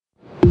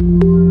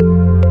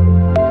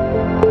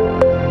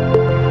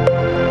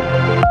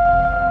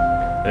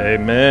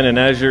Amen.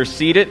 And as you're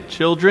seated,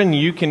 children,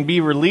 you can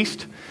be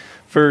released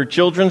for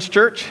Children's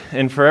Church.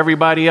 And for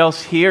everybody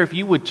else here, if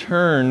you would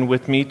turn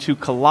with me to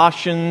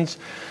Colossians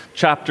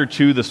chapter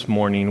 2 this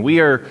morning.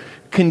 We are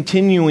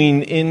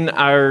continuing in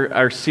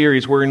our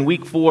series. We're in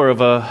week 4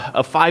 of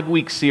a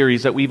 5-week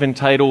series that we've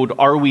entitled,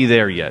 Are We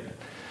There Yet?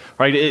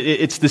 Right?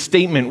 It's the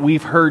statement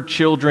we've heard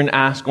children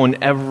ask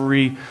on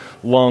every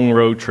long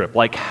road trip.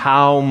 Like,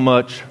 how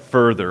much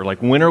further?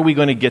 Like, when are we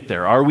going to get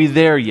there? Are we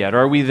there yet?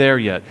 Are we there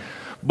yet?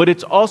 But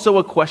it's also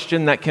a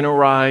question that can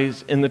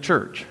arise in the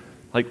church.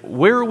 Like,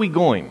 where are we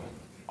going?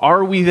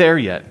 Are we there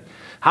yet?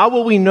 How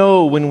will we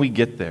know when we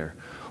get there?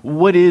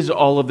 What is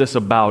all of this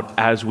about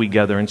as we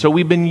gather? And so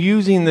we've been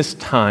using this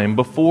time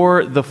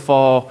before the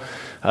fall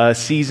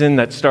season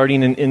that's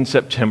starting in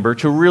September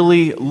to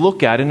really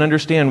look at and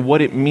understand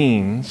what it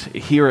means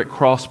here at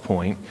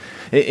Crosspoint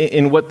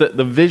and what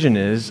the vision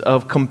is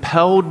of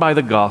compelled by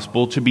the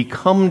gospel to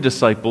become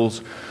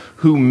disciples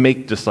who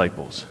make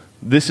disciples.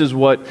 This is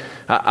what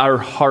our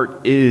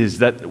heart is,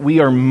 that we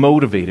are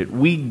motivated.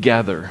 We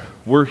gather.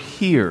 We're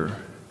here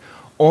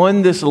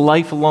on this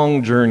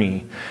lifelong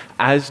journey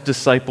as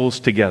disciples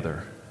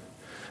together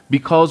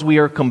because we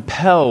are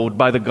compelled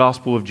by the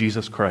gospel of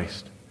Jesus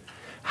Christ.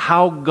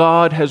 How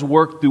God has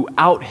worked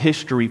throughout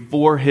history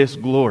for His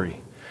glory.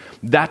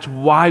 That's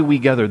why we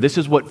gather. This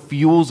is what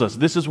fuels us.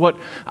 This is what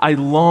I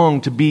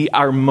long to be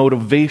our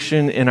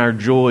motivation and our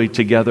joy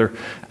together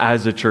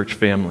as a church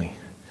family.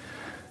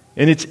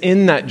 And it's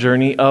in that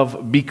journey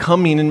of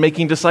becoming and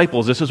making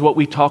disciples. This is what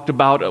we talked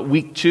about at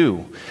week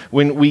 2,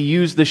 when we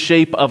use the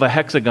shape of a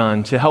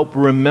hexagon to help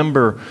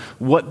remember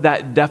what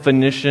that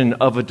definition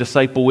of a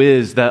disciple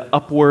is, that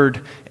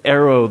upward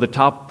arrow, the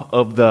top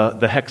of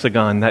the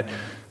hexagon, that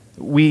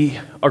we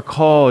are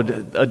called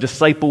a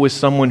disciple is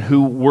someone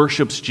who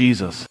worships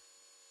Jesus.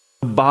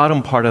 The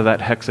bottom part of that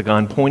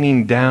hexagon,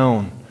 pointing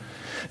down,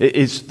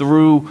 is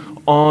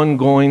through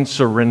ongoing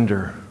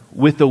surrender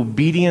with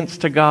obedience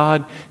to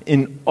God.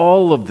 In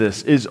all of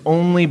this is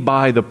only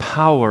by the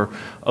power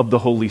of the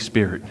Holy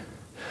Spirit.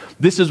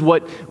 This is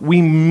what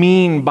we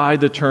mean by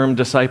the term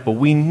disciple.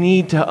 We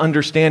need to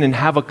understand and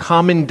have a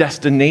common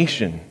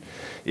destination,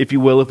 if you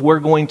will, if we're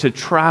going to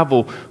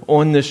travel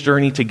on this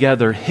journey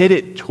together, hit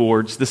it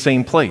towards the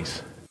same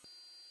place.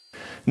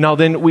 Now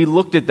then, we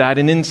looked at that,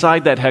 and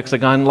inside that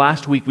hexagon,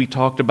 last week we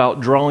talked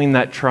about drawing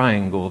that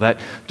triangle, that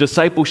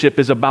discipleship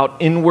is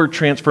about inward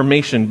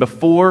transformation.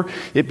 Before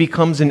it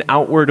becomes an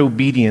outward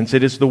obedience,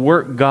 it is the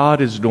work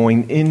God is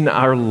doing in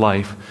our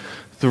life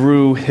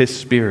through His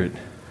Spirit.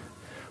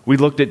 We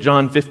looked at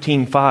John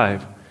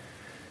 15:5.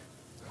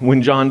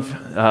 When John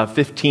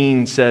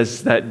 15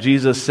 says that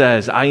Jesus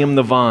says, I am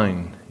the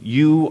vine,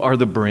 you are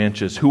the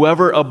branches.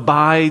 Whoever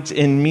abides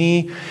in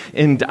me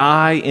and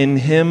I in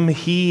him,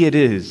 he it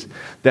is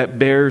that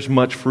bears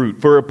much fruit.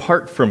 For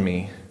apart from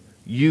me,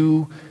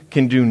 you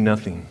can do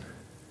nothing.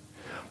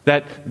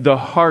 That the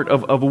heart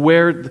of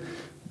where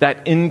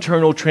that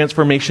internal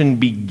transformation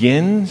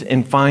begins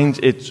and finds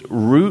its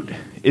root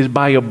is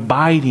by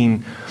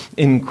abiding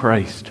in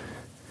Christ.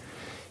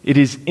 It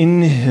is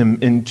in Him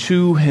and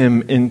to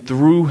Him and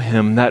through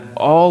Him that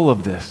all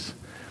of this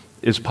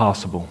is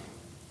possible.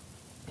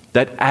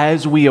 That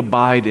as we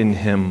abide in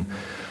Him,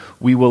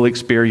 we will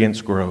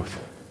experience growth.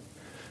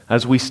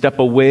 As we step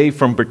away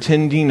from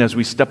pretending, as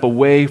we step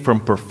away from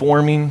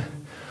performing,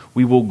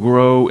 we will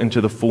grow into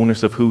the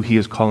fullness of who He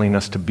is calling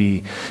us to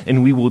be.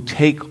 And we will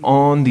take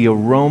on the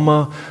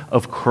aroma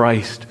of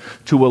Christ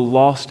to a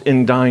lost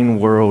and dying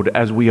world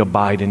as we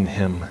abide in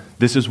Him.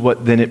 This is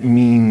what then it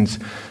means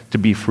to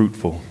be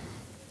fruitful.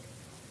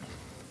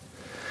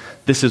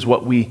 This is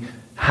what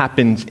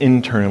happens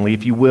internally,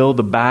 if you will,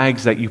 the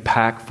bags that you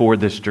pack for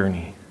this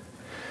journey.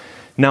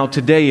 Now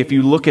today, if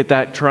you look at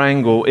that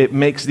triangle, it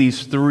makes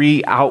these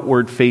 3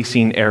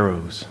 outward-facing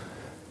arrows.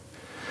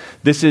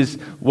 This is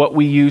what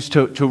we use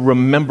to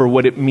remember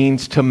what it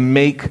means to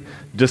make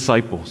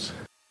disciples.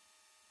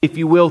 If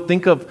you will,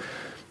 think of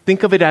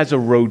it as a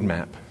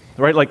roadmap.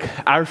 Right, like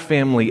our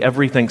family,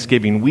 every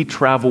Thanksgiving, we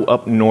travel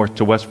up north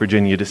to West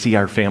Virginia to see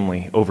our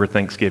family over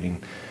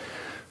Thanksgiving.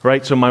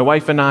 Right, so my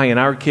wife and I and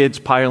our kids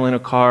pile in a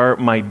car.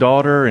 My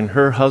daughter and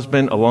her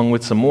husband, along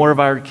with some more of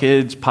our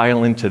kids,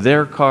 pile into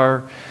their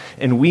car,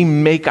 and we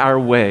make our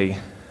way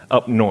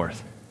up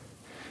north.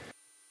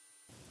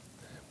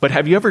 But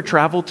have you ever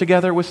traveled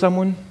together with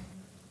someone?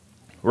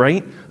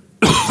 Right?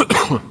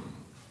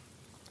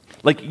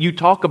 Like you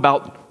talk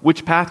about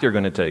which path you're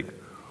going to take.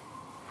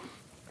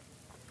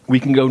 We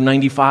can go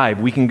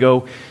 95. We can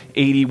go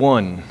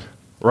 81.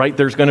 Right?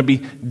 There's going to be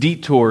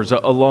detours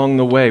along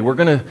the way. We're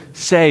going to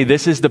say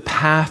this is the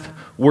path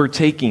we're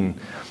taking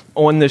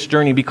on this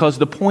journey because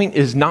the point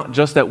is not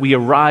just that we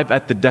arrive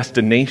at the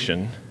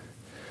destination.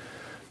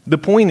 The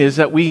point is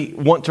that we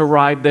want to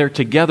arrive there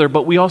together,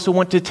 but we also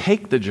want to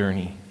take the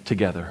journey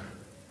together.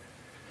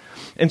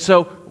 And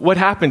so what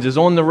happens is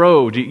on the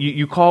road,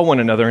 you call one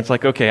another and it's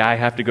like, okay, I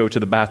have to go to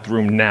the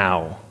bathroom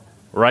now.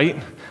 Right?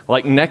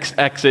 Like next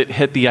exit,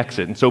 hit the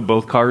exit. And so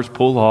both cars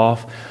pull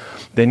off.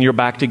 Then you're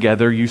back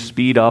together. You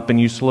speed up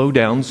and you slow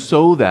down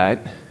so that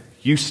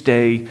you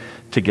stay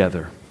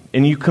together.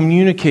 And you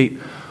communicate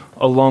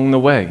along the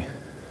way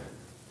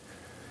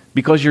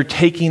because you're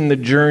taking the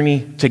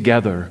journey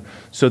together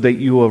so that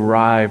you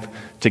arrive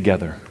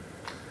together.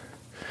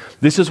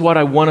 This is what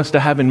I want us to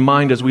have in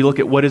mind as we look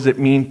at what does it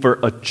mean for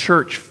a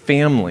church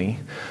family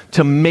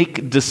to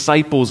make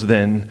disciples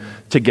then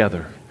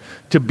together,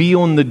 to be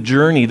on the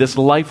journey, this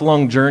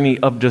lifelong journey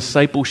of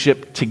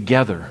discipleship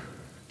together,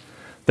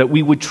 that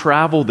we would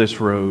travel this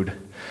road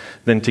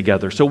then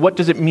together. So what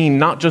does it mean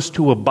not just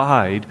to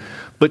abide,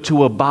 but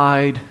to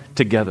abide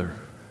together?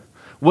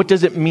 What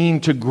does it mean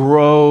to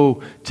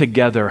grow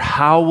together?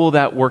 How will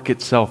that work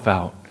itself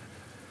out?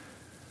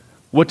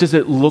 What does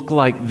it look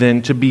like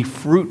then to be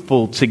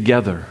fruitful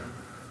together?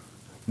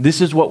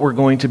 This is what we're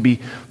going to be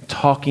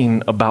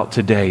talking about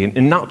today.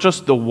 And not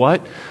just the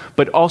what,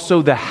 but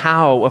also the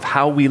how of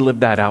how we live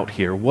that out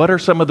here. What are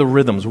some of the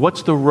rhythms?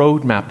 What's the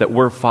roadmap that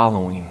we're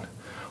following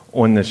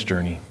on this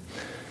journey?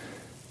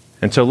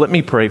 And so let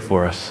me pray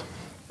for us,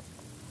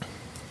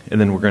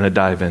 and then we're going to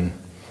dive in.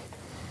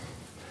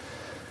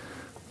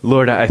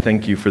 Lord, I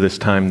thank you for this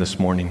time this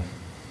morning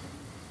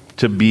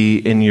to be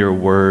in your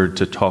word,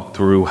 to talk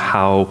through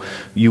how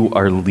you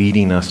are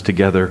leading us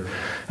together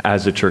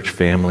as a church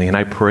family. And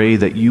I pray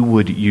that you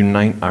would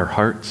unite our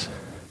hearts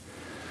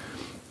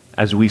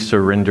as we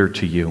surrender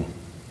to you.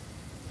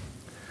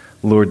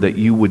 Lord, that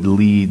you would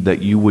lead,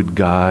 that you would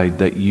guide,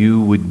 that you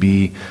would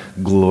be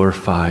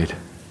glorified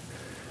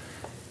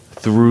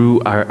through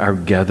our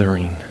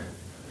gathering,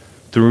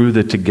 through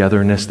the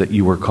togetherness that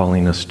you are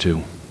calling us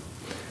to.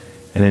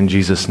 And in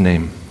Jesus'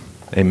 name,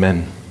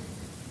 amen.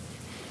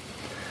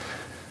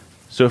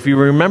 So if you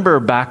remember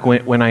back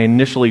when I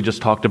initially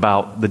just talked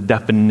about the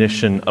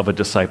definition of a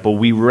disciple,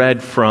 we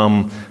read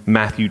from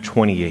Matthew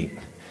 28.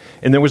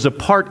 And there was a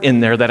part in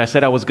there that I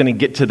said I was going to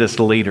get to this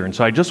later. And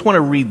so I just want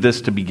to read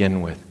this to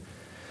begin with.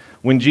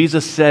 When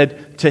Jesus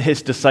said to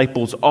his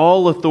disciples,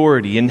 "All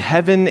authority in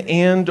heaven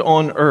and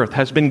on earth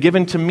has been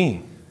given to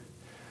me."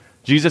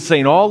 Jesus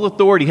saying all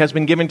authority has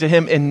been given to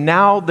him, and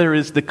now there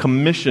is the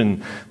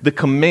commission, the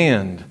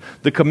command,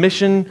 the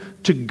commission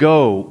to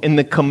go, and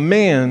the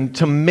command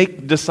to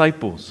make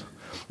disciples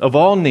of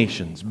all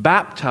nations,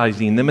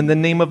 baptizing them in the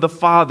name of the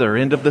Father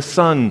and of the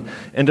Son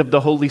and of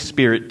the Holy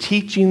Spirit,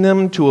 teaching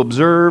them to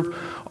observe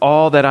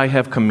all that I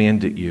have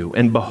commanded you.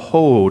 And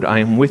behold, I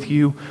am with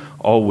you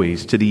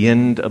always to the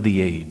end of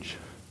the age.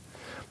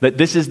 That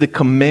this is the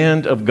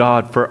command of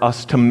God for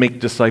us to make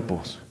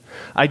disciples.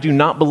 I do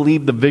not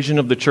believe the vision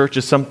of the church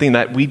is something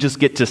that we just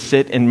get to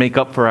sit and make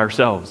up for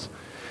ourselves.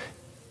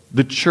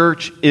 The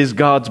church is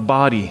God's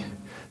body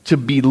to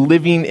be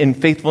living in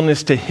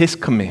faithfulness to his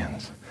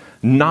commands,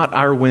 not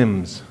our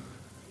whims.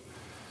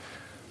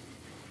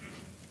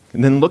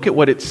 And then look at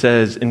what it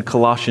says in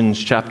Colossians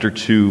chapter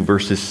 2,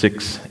 verses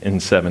 6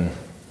 and 7.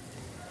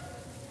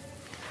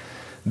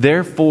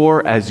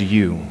 Therefore, as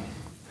you,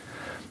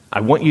 I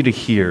want you to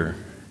hear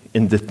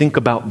and to think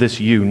about this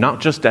you,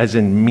 not just as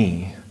in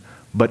me,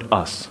 but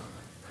us.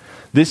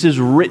 This is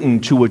written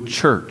to a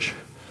church,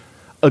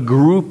 a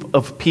group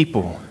of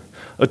people,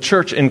 a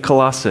church in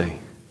Colossae.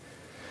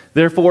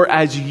 Therefore,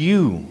 as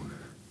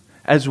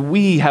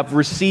we have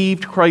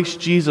received Christ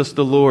Jesus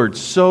the Lord,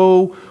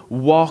 so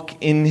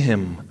walk in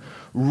him,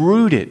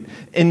 rooted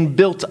and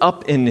built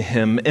up in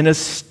him and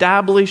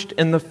established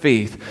in the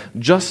faith,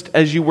 just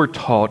as you were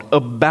taught,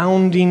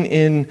 abounding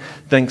in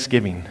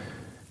thanksgiving.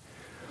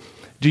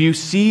 Do you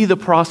see the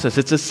process?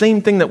 It's the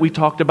same thing that we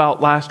talked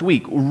about last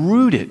week.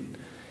 Rooted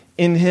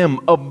in him,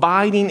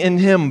 abiding in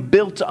him,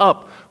 built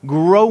up,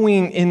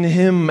 growing in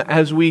him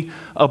as we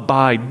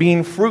abide,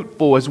 being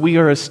fruitful as we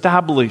are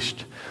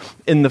established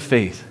in the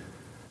faith.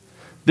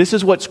 This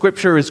is what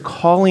Scripture is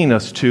calling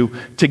us to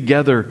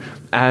together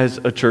as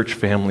a church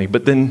family.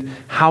 But then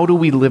how do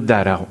we live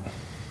that out?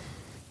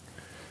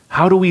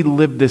 How do we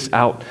live this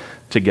out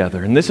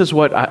together? And this is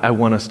what I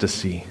want us to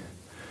see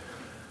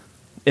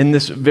in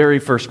this very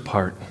first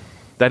part,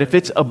 that if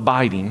it's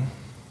abiding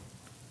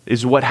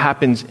is what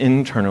happens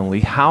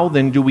internally, how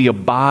then do we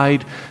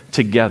abide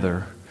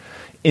together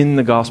in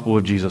the gospel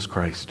of Jesus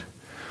Christ?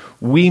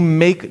 We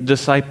make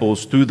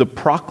disciples through the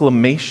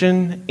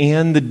proclamation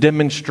and the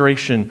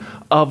demonstration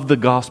of the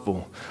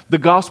gospel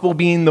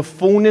being the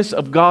fullness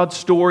of God's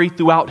story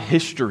throughout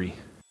history.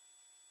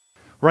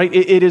 Right?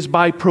 It is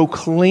by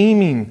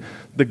proclaiming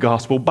the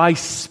gospel, by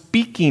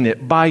speaking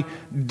it, by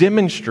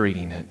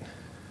demonstrating it.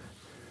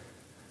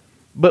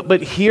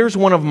 But here's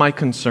one of my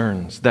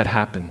concerns that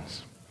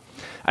happens.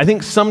 I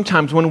think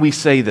sometimes when we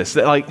say this,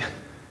 that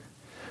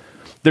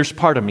there's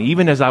part of me,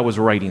 even as I was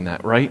writing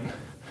that, right?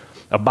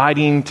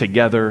 Abiding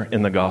together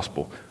in the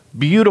gospel.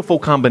 Beautiful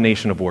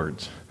combination of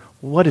words.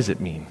 What does it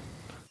mean?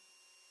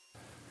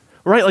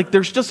 Right?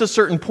 There's just a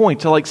certain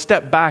point to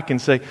step back and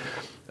say,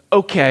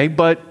 okay,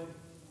 but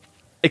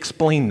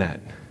explain that.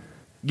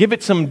 Give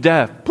it some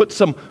depth. Put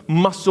some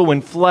muscle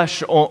and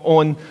flesh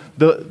on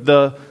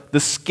the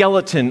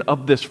skeleton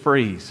of this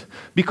phrase.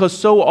 Because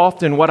so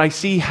often what I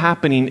see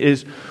happening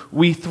is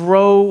we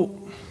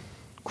throw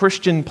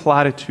Christian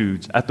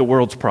platitudes at the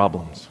world's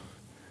problems.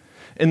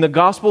 and the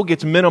gospel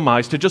gets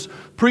minimized to just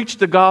preach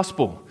the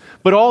gospel.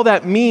 But all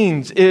that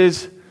means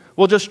is,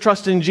 well, just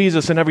trust in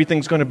Jesus and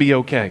everything's going to be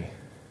okay.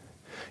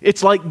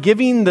 It's like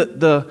giving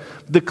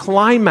the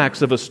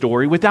climax of a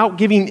story without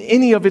giving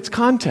any of its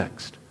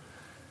context.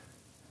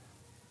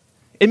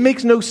 It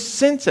makes no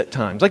sense at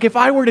times. Like if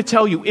I were to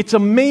tell you, it's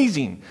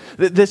amazing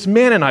that this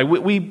man and I,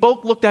 we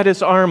both looked at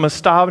his arm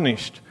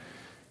astonished.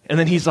 And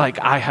then he's like,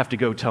 I have to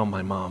go tell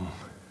my mom.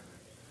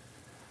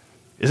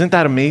 Isn't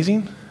that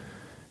amazing?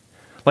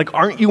 Like,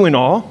 aren't you in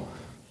awe?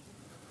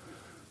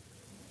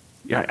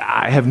 Yeah,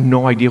 I have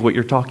no idea what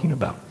you're talking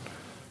about.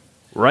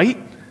 Right?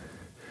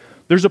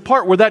 There's a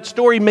part where that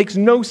story makes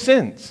no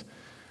sense.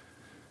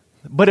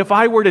 But if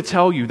I were to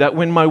tell you that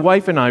when my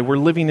wife and I were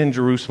living in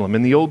Jerusalem,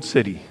 in the old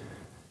city,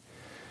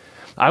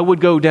 I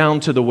would go down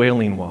to the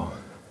Wailing Wall,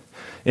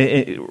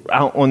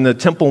 out on the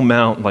Temple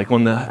Mount, like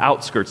on the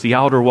outskirts, the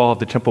outer wall of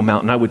the Temple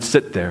Mount, and I would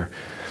sit there.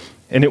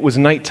 And it was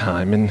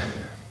nighttime, and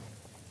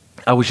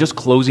I was just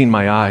closing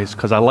my eyes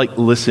because I like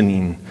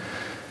listening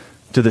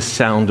to the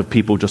sound of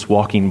people just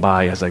walking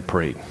by as I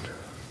prayed.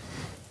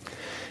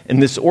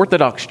 And this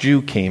Orthodox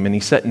Jew came, and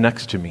he sat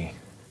next to me.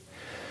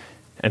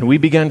 And we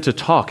began to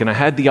talk, and I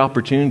had the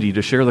opportunity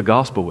to share the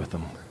gospel with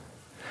him.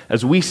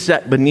 As we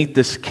sat beneath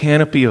this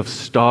canopy of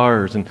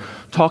stars and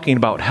talking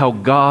about how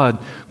God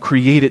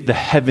created the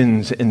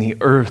heavens and the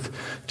earth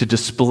to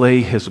display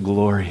His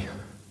glory.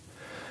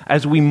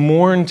 As we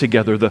mourn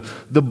together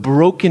the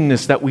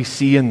brokenness that we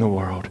see in the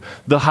world,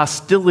 the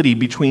hostility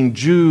between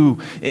Jew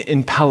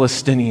and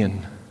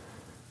Palestinian.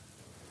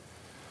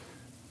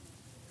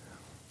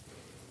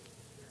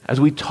 As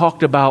we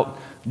talked about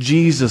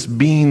Jesus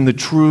being the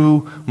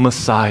true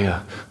Messiah,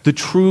 the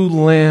true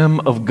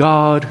Lamb of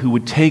God who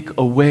would take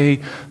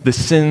away the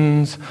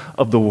sins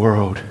of the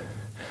world,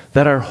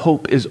 that our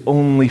hope is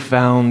only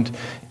found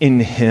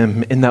in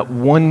Him, and that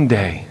one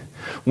day,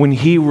 when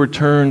He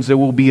returns, there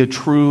will be a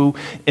true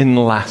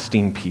and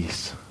lasting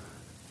peace.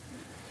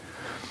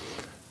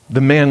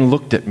 The man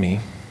looked at me,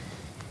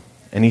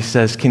 and he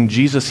says, "Can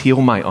Jesus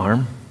heal my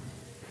arm?"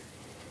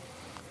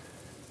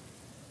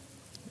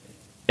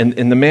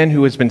 And the man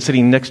who has been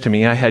sitting next to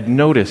me, I had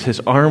noticed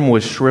his arm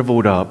was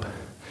shriveled up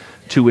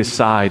to his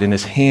side and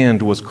his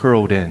hand was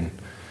curled in.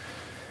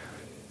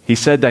 He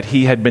said that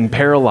he had been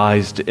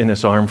paralyzed in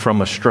his arm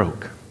from a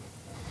stroke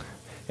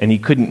and he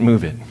couldn't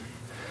move it.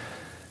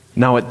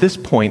 Now at this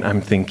point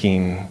I'm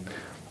thinking,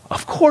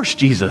 of course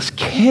Jesus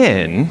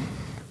can.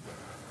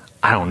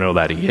 I don't know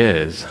that He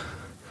is.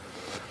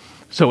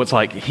 So it's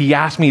like he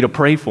asked me to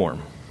pray for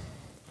him.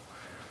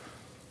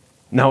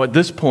 Now, at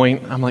this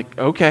point, I'm like,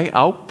 okay,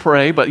 I'll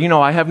pray, but,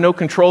 I have no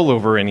control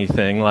over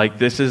anything. Like,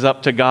 this is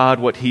up to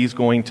God, what He's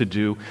going to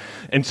do.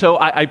 And so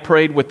I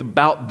prayed with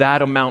about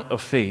that amount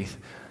of faith.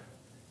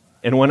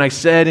 And when I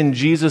said, in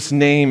Jesus'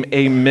 name,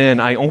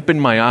 amen, I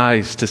opened my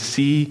eyes to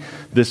see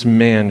this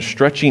man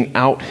stretching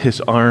out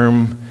his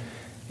arm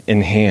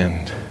and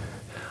hand,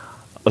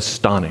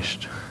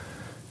 astonished.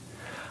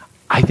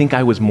 I think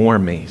I was more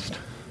amazed.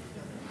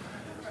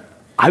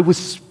 I was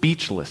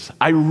speechless.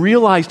 I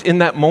realized in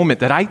that moment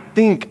that I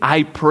think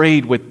I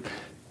prayed with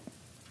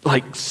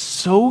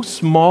so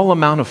small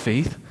amount of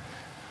faith.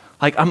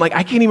 I'm like,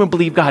 I can't even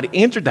believe God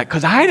answered that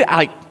because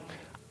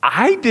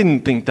I didn't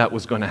think that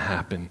was going to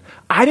happen.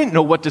 I didn't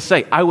know what to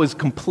say. I was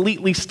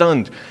completely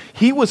stunned.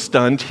 He was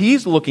stunned.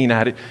 He's looking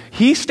at it.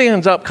 He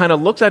stands up, kind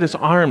of looks at his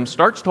arm,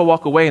 starts to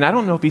walk away, and I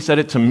don't know if he said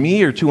it to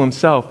me or to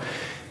himself.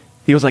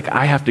 He was like,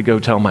 I have to go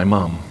tell my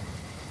mom.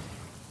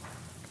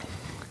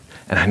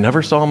 And I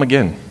never saw him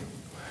again.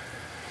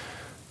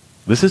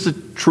 This is a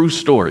true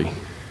story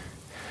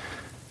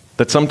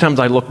that sometimes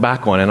I look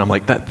back on and I'm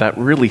like, that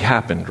really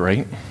happened,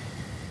 right?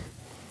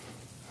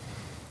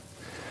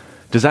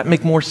 Does that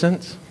make more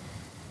sense?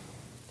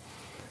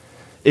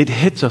 It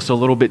hits us a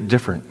little bit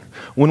different.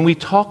 When we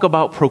talk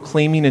about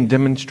proclaiming and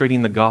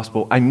demonstrating the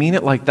gospel, I mean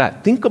it like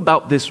that. Think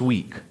about this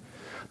week,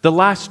 the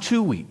last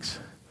 2 weeks.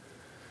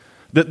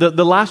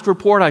 The last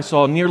report I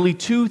saw, nearly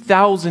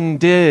 2,000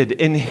 dead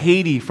in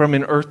Haiti from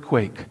an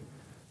earthquake.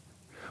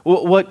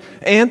 What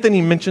Anthony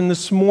mentioned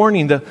this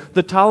morning, the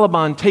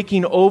Taliban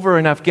taking over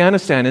in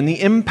Afghanistan and the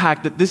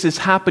impact that this is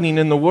happening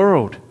in the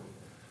world.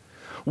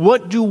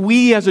 What do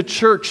we as a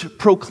church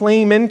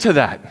proclaim into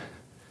that?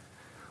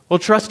 Well,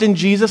 trust in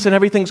Jesus and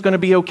everything's going to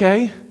be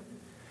okay?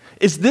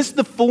 Is this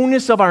the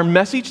fullness of our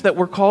message that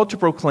we're called to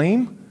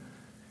proclaim?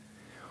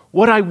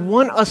 What I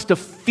want us to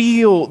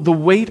feel the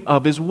weight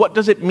of is what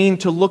does it mean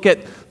to look at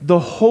the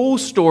whole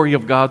story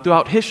of God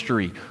throughout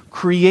history?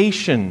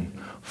 Creation,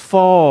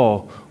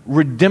 fall,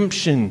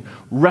 redemption,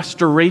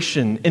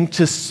 restoration, and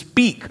to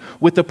speak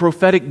with a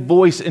prophetic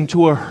voice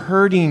into a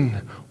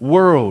hurting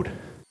world.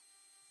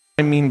 What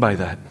do I mean by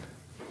that?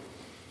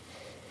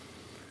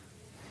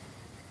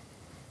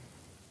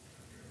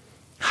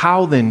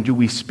 How then do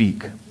we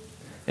speak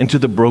into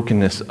the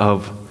brokenness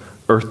of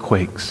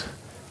earthquakes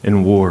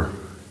and war?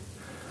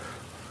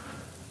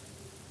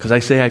 Because I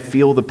say I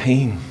feel the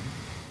pain.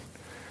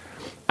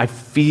 I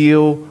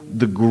feel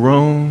the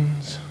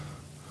groans.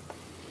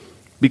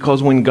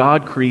 Because when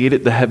God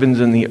created the heavens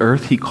and the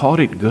earth, he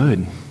called it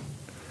good.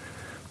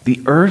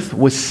 The earth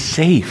was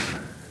safe.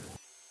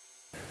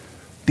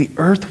 The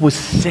earth was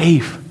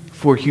safe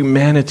for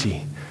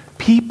humanity.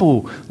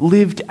 People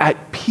lived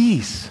at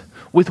peace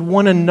with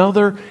one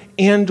another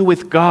and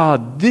with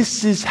God.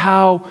 This is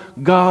how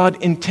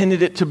God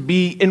intended it to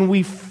be, and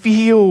we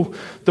feel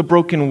the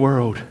broken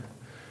world.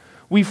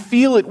 We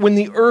feel it when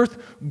the earth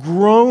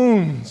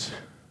groans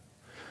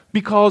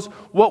because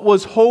what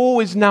was whole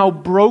is now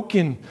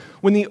broken.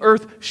 When the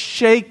earth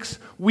shakes,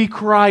 we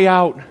cry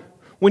out.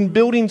 When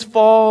buildings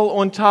fall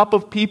on top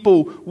of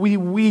people, we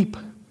weep.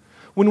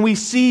 When we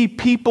see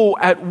people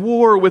at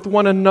war with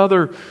one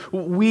another,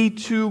 we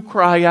too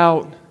cry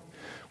out.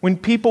 When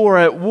people are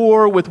at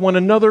war with one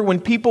another, when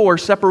people are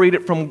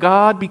separated from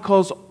God,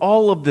 because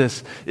all of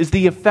this is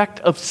the effect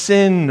of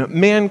sin,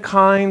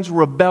 mankind's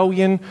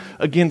rebellion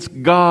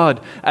against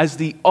God as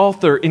the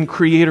author and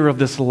creator of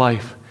this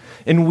life.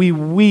 And we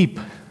weep.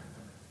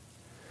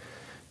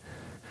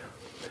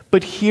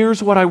 But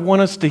here's what I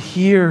want us to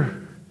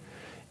hear.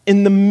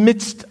 In the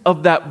midst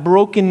of that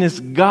brokenness,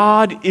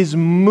 God is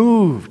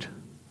moved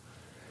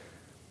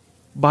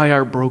by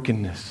our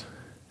brokenness.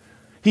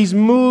 He's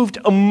moved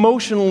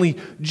emotionally.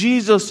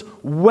 Jesus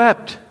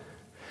wept.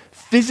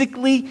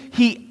 Physically,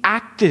 he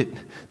acted.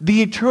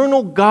 The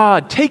eternal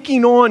God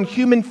taking on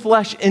human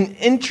flesh and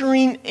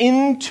entering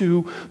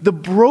into the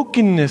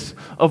brokenness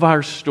of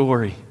our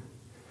story.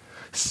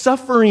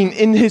 Suffering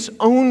in his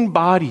own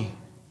body.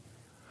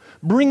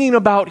 Bringing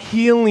about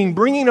healing,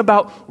 bringing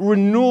about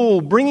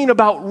renewal, bringing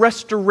about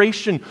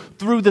restoration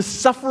through the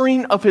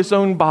suffering of his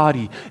own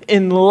body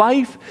in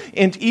life,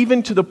 and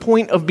even to the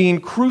point of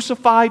being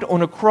crucified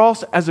on a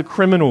cross as a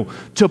criminal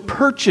to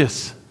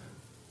purchase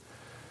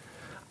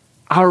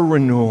our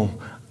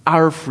renewal,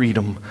 our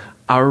freedom,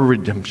 our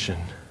redemption.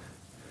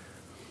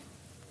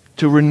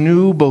 To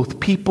renew both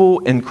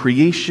people and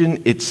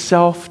creation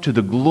itself to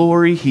the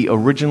glory he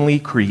originally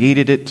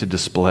created it to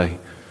display.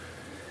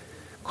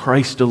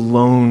 Christ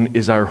alone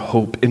is our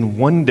hope. And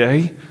one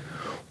day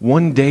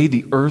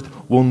the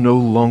earth will no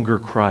longer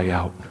cry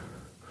out.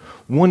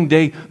 One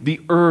day the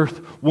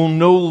earth will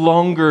no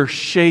longer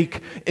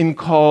shake and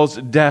cause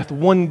death.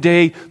 One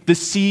day the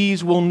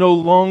seas will no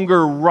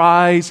longer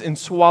rise and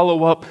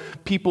swallow up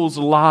people's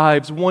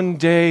lives. One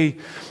day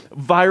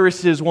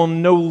viruses will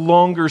no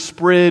longer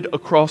spread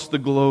across the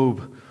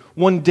globe.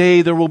 One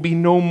day there will be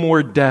no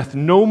more death,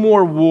 no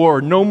more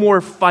war, no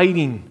more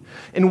fighting.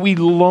 And we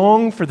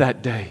long for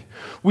that day.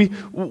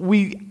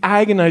 We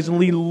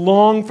agonizingly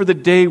long for the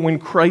day when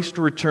Christ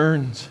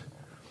returns.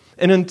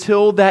 And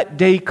until that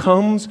day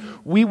comes,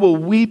 we will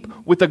weep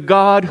with a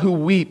God who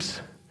weeps.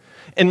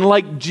 And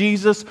like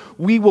Jesus,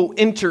 we will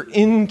enter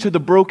into the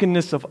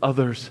brokenness of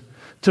others,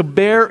 to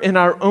bear in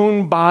our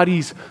own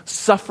bodies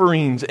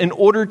sufferings in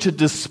order to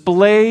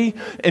display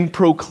and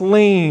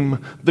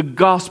proclaim the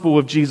gospel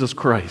of Jesus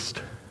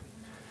Christ.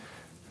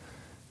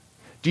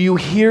 Do you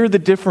hear the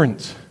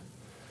difference?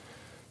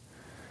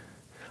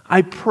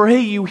 I pray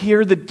you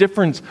hear the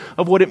difference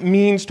of what it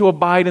means to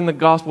abide in the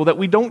gospel, that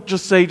we don't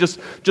just say,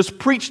 just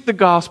preach the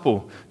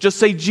gospel. Just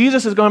say,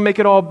 Jesus is going to make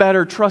it all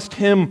better. Trust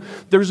him.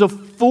 There's a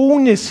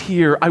fullness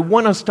here I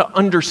want us to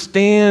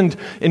understand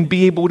and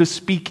be able to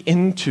speak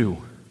into.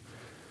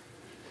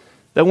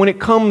 That when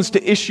it comes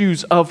to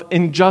issues of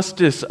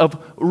injustice,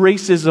 of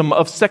racism,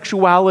 of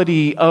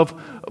sexuality,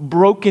 of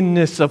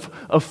brokenness,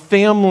 of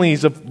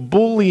families, of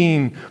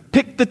bullying,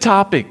 pick the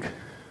topic.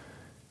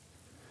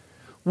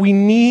 We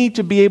need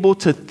to be able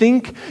to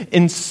think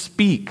and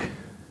speak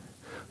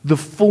the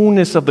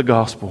fullness of the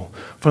gospel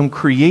from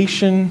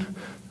creation,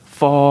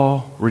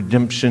 fall,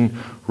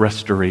 redemption,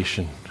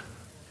 restoration.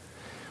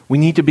 We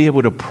need to be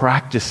able to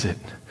practice it.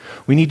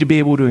 We need to be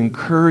able to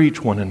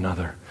encourage one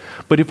another.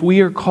 But if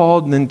we are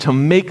called then to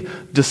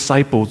make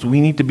disciples, we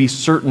need to be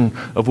certain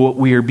of what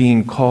we are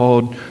being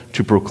called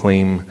to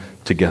proclaim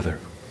together.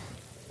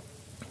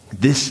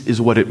 This is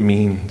what it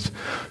means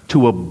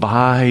to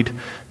abide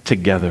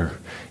together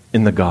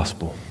in the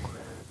gospel,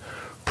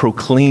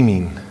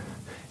 proclaiming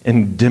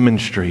and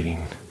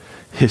demonstrating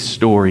his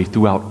story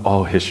throughout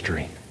all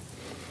history.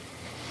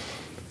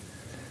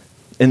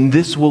 And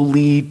this will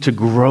lead to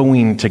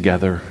growing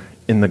together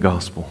in the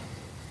gospel.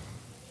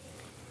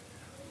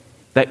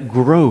 That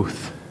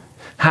growth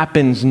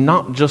happens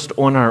not just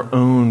on our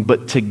own,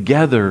 but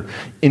together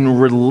in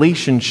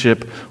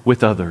relationship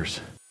with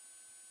others.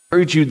 I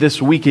urge you this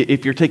week,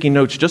 if you're taking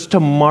notes, just to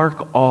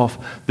mark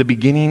off the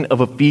beginning of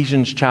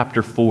Ephesians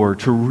chapter 4,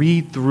 to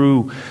read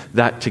through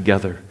that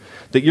together.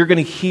 That you're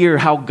going to hear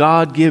how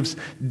God gives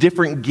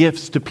different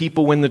gifts to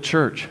people in the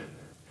church.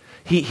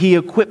 He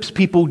equips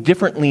people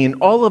differently,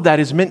 and all of that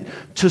is meant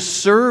to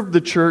serve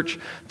the church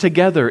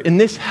together. And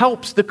this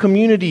helps the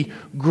community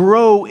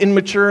grow and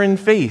mature in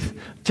faith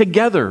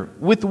together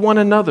with one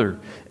another.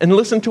 And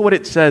listen to what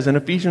it says in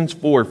Ephesians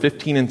 4,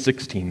 15 and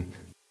 16.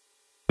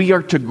 We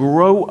are to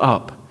grow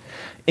up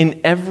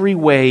in every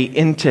way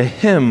into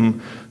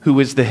him who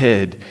is the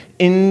head,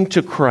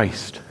 into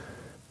Christ.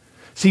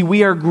 See,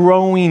 we are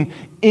growing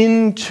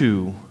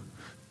into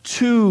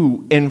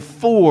to and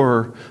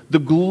for the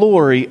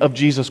glory of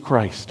Jesus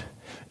Christ,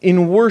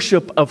 in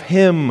worship of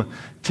Him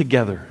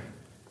together.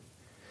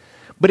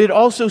 But it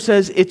also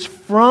says it's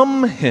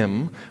from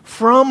Him,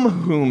 from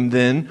whom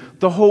then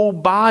the whole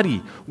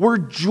body, we're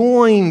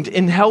joined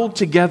and held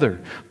together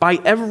by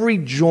every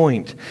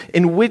joint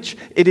in which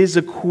it is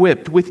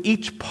equipped, with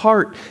each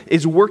part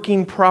is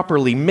working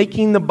properly,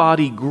 making the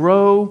body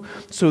grow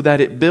so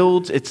that it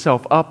builds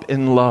itself up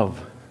in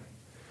love.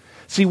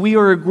 See, we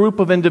are a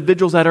group of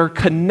individuals that are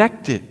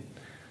connected,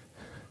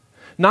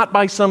 not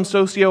by some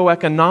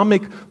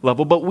socioeconomic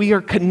level, but we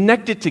are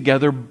connected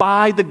together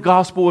by the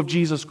gospel of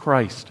Jesus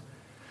Christ.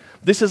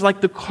 This is like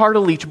the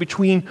cartilage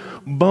between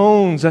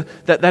bones,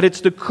 that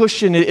it's the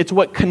cushion, it's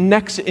what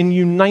connects and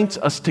unites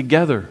us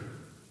together.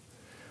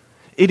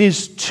 It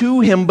is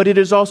to Him, but it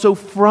is also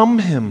from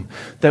Him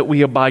that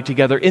we abide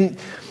together. And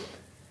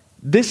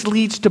this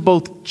leads to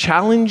both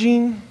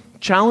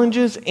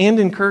challenges and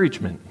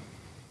encouragement.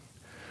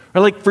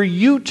 Or like for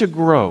you to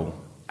grow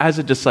as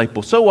a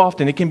disciple, so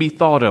often it can be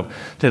thought of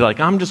to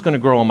like, I'm just going to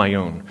grow on my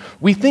own.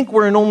 We think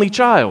we're an only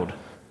child.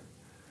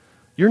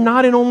 You're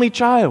not an only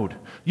child.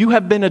 You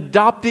have been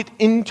adopted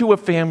into a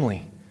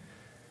family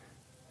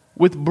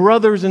with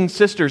brothers and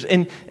sisters.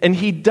 And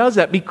He does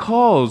that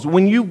because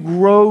when you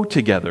grow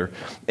together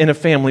in a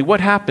family, what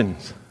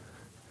happens?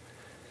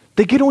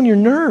 They get on your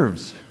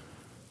nerves,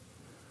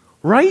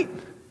 right?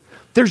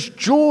 There's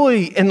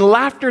joy and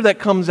laughter that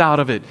comes out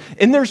of it.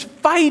 And there's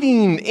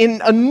fighting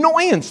and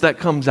annoyance that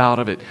comes out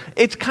of it.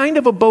 It's kind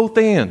of a both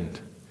and.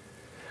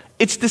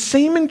 It's the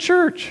same in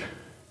church.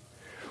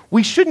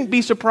 We shouldn't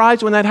be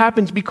surprised when that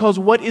happens, because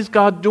what is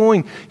God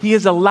doing? He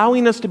is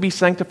allowing us to be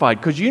sanctified.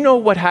 Because you know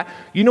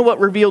what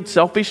revealed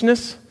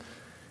selfishness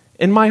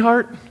in my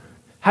heart?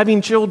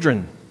 Having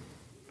children.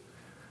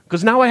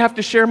 Because now I have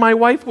to share my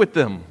wife with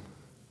them.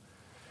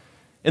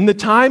 And the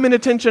time and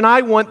attention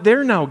I want,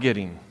 they're now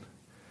getting.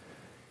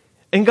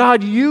 And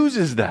God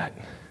uses that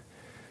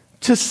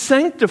to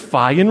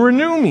sanctify and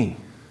renew me.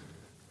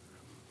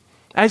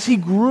 As He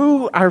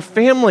grew our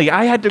family,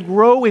 I had to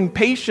grow in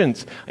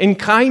patience, in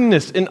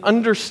kindness, in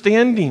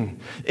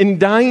understanding, in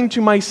dying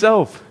to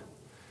myself.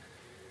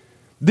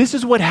 This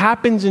is what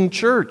happens in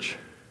church.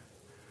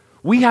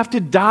 We have to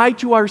die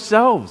to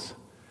ourselves.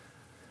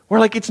 We're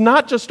like, it's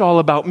not just all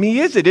about me,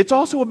 is it? It's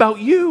also about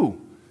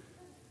you.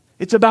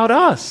 It's about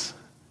us.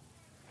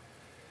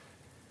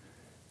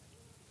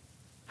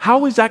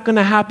 How is that going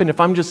to happen if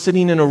I'm just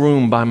sitting in a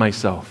room by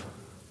myself?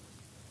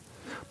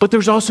 But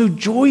there's also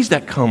joys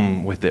that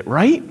come with it,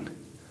 right?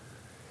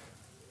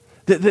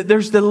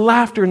 There's the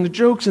laughter and the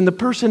jokes and the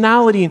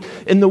personality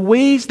and the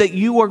ways that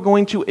you are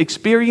going to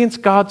experience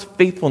God's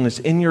faithfulness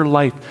in your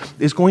life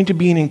is going to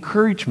be an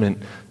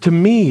encouragement to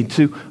me,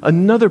 to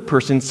another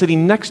person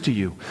sitting next to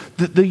you.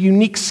 The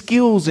unique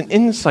skills and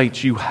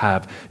insights you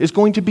have is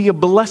going to be a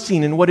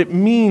blessing in what it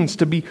means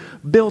to be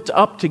built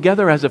up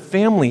together as a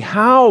family.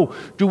 How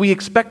do we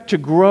expect to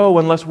grow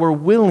unless we're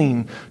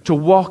willing to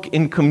walk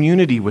in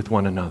community with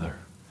one another?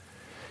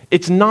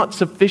 It's not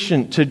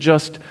sufficient to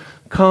just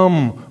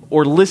come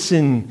or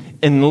listen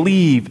and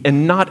leave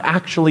and not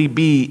actually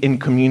be in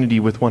community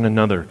with one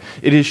another.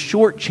 It is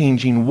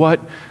shortchanging what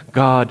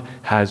God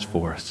has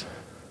for us.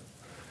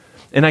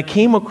 And I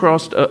came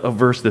across a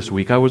verse this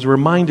week. I was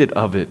reminded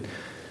of it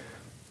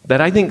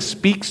that I think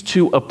speaks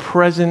to a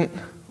present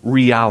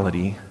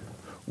reality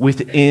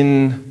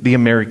within the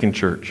American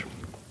church.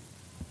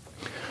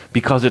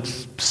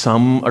 Because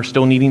some are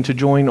still needing to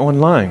join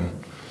online.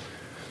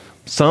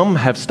 Some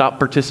have stopped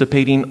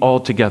participating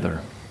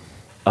altogether.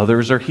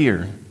 Others are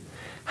here.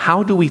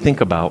 How do we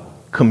think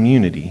about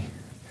community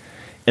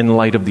in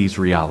light of these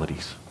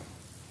realities?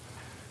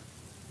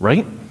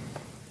 Right?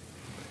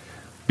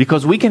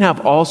 Because we can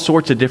have all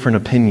sorts of different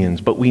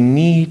opinions, but we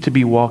need to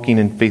be walking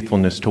in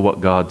faithfulness to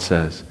what God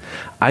says.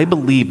 I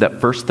believe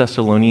that 1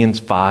 Thessalonians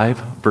 5,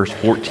 verse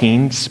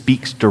 14,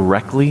 speaks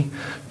directly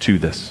to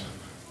this.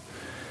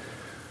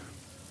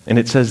 And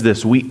it says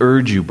this: we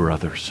urge you,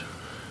 brothers,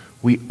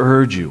 we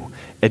urge you,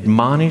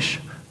 admonish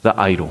the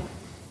idle,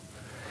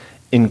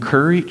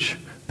 encourage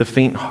the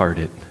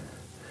faint-hearted,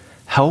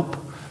 help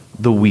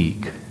the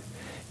weak,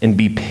 and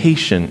be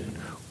patient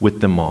with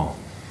them all.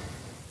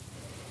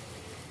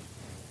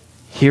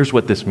 Here's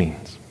what this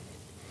means.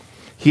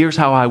 Here's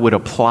how I would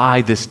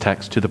apply this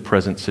text to the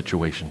present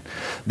situation.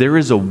 There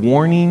is a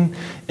warning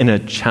and a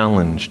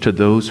challenge to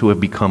those who have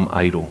become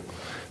idle.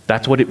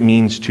 That's what it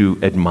means to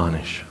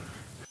admonish.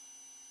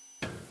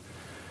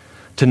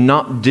 To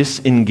not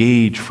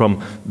disengage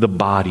from the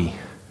body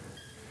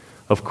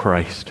of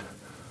Christ,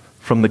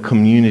 from the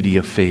community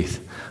of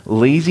faith.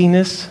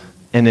 Laziness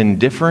and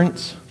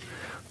indifference,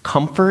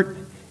 comfort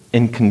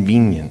and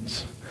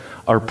convenience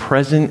are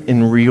present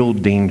in real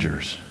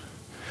dangers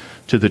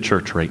to the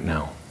church right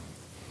now.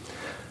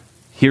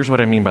 Here's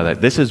what I mean by that.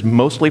 This is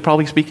mostly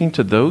probably speaking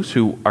to those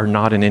who are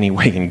not in any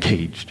way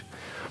engaged.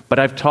 But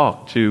I've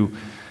talked to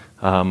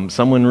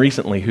someone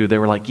recently who they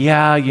were like,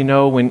 yeah, you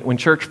know, when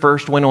church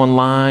first went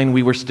online,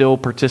 we were still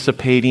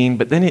participating,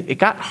 but then it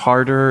got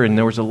harder and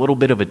there was a little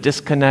bit of a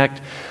disconnect.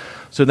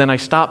 So then I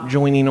stopped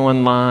joining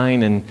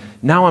online, and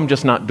now I'm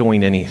just not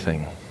doing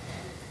anything.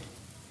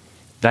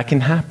 That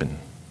can happen.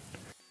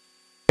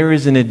 There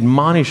is an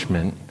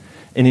admonishment,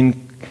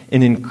 an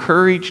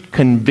encouraged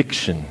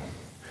conviction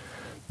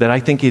that I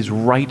think is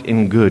right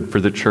and good for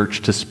the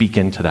church to speak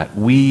into that.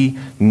 We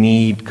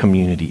need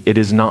community. It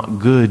is not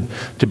good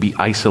to be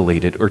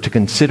isolated or to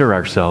consider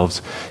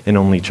ourselves an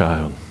only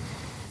child.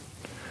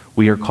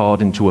 We are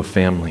called into a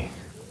family.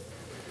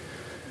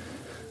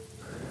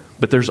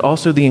 But there's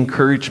also the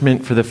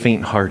encouragement for the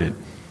faint-hearted.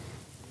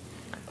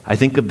 I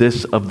think of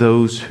this of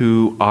those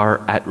who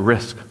are at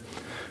risk,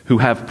 who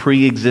have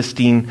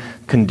pre-existing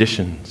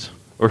conditions,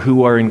 or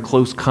who are in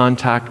close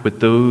contact with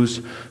those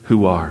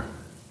who are.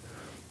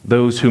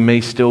 Those who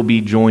may still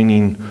be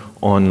joining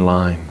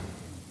online.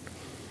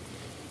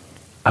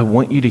 I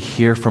want you to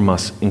hear from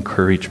us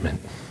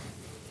encouragement.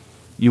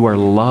 You are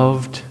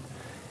loved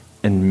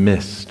and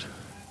missed.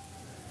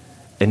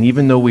 And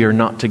even though we are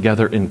not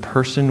together in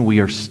person,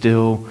 we are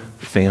still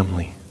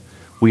family.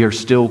 We are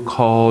still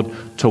called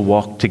to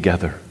walk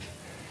together.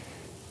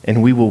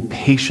 And we will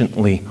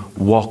patiently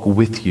walk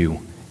with you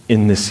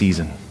in this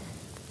season.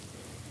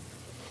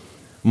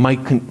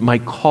 My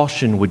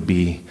caution would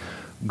be,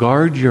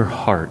 guard your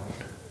heart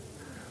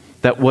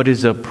that what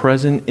is a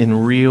present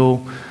and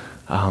real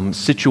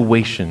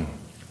situation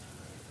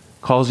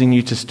causing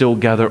you to still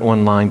gather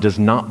online does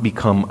not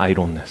become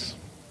idleness.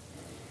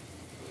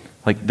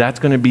 Like that's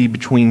going to be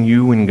between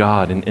you and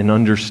God and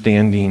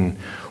understanding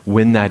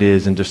when that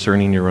is and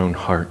discerning your own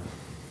heart.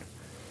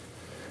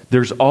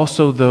 There's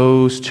also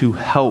those to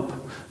help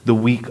the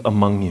weak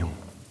among you.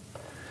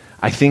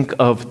 I think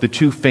of the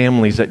two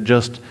families that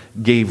just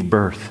gave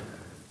birth.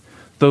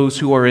 Those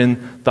who are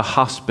in the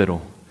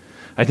hospital.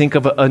 I think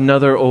of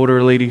another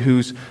older lady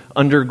who's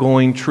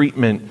undergoing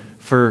treatment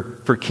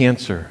for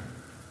cancer.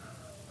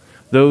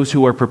 Those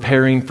who are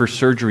preparing for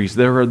surgeries.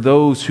 There are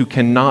those who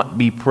cannot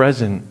be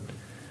present.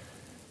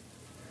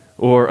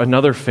 Or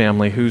another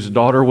family whose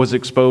daughter was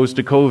exposed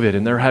to COVID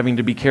and they're having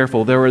to be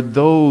careful. There are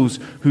those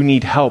who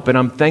need help. And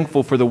I'm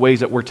thankful for the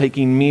ways that we're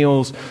taking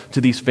meals to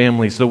these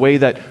families. The way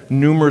that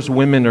numerous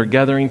women are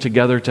gathering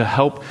together to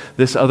help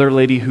this other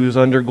lady who's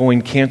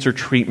undergoing cancer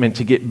treatment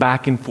to get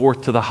back and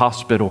forth to the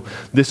hospital.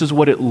 This is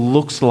what it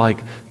looks like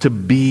to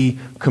be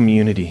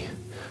community,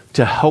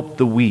 to help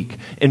the weak.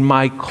 And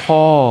my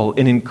call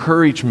and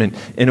encouragement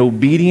and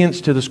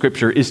obedience to the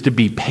Scripture is to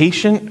be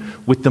patient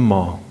with them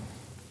all.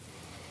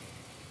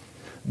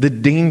 The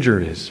danger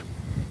is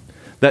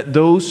that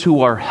those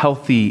who are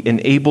healthy and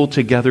able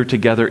to gather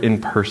together in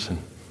person,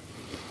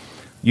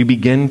 you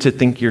begin to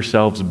think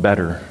yourselves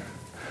better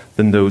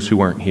than those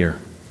who aren't here.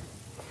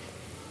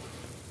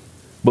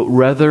 But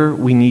rather,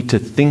 we need to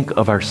think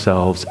of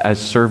ourselves as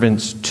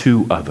servants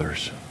to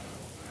others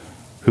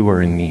who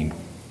are in need,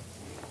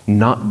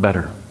 not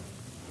better.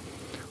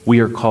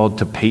 We are called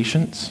to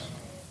patience,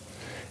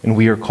 and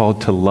we are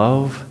called to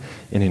love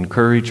and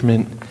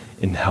encouragement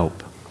and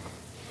help.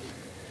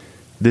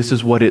 This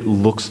is what it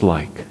looks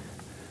like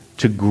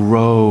to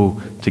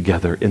grow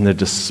together in the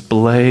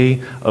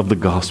display of the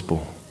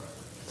gospel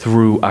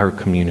through our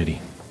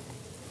community.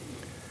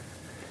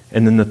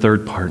 And then the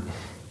third part,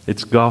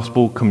 it's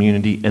gospel,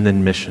 community, and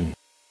then mission.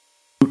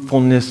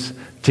 Fruitfulness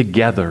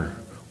together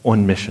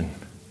on mission.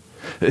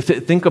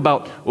 Think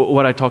about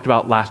what I talked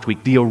about last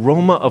week, the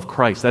aroma of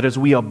Christ. That as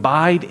we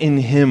abide in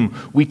Him,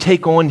 we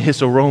take on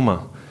His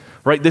aroma.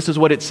 Right? This is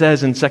what it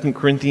says in 2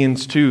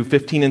 Corinthians 2,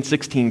 15 and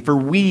 16. For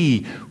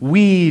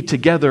we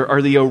together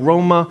are the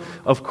aroma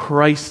of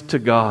Christ to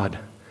God,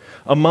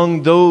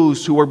 among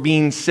those who are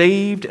being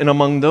saved and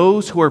among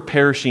those who are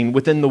perishing.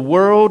 Within the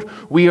world,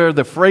 we are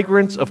the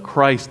fragrance of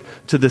Christ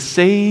to the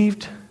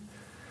saved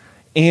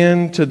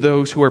and to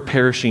those who are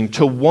perishing.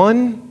 To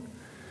one,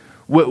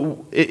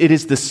 it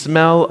is the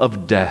smell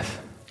of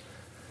death.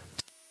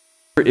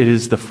 It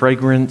is the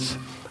fragrance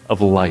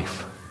of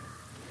life.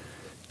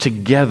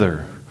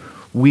 Together,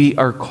 we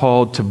are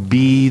called to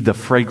be the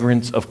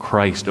fragrance of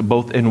Christ,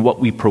 both in what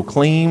we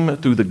proclaim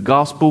through the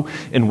gospel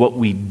and what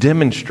we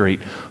demonstrate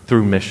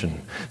through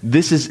mission.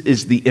 This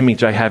is the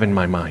image I have in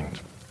my mind.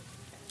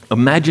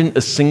 Imagine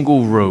a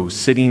single rose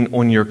sitting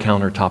on your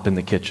countertop in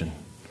the kitchen.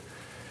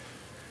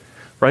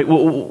 Right?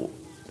 Well,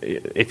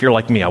 if you're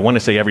like me, I want to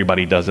say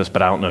everybody does this,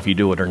 but I don't know if you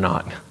do it or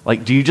not.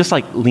 Like, do you just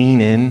lean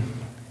in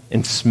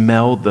and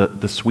smell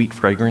the sweet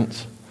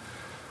fragrance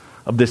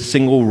of this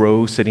single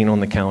rose sitting on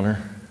the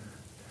counter?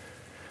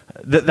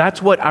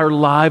 That's what our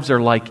lives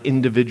are like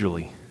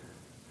individually,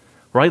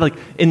 right? Like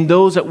in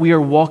those that we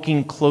are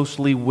walking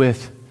closely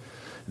with,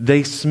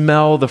 they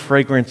smell the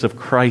fragrance of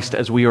Christ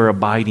as we are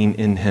abiding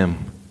in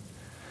Him.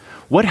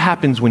 What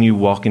happens when you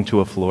walk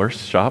into a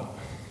florist shop?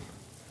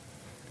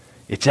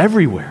 It's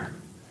everywhere,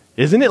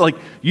 isn't it? Like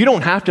you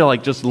don't have to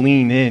just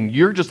lean in.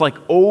 You're just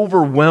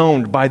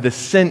overwhelmed by the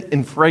scent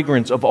and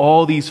fragrance of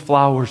all these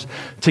flowers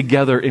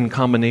together in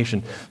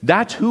combination.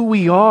 That's who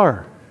we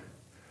are.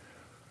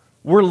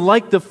 We're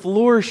like the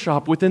floor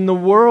shop within the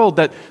world,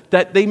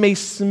 that they may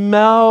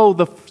smell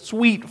the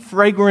sweet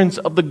fragrance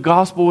of the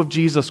gospel of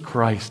Jesus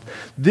Christ.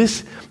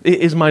 This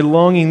is my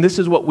longing. This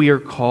is what we are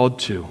called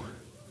to.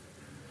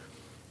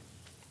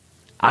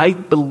 I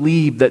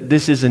believe that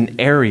this is an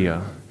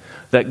area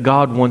that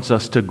God wants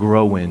us to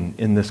grow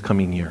in this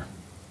coming year.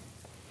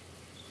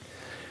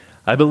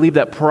 I believe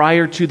that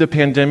prior to the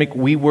pandemic,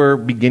 we were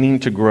beginning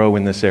to grow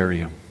in this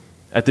area.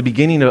 At the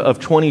beginning of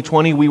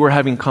 2020, we were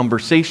having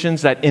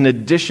conversations that in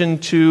addition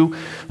to,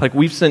 like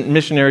we've sent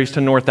missionaries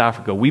to North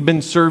Africa. We've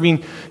been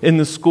serving in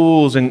the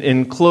schools and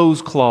in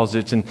clothes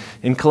closets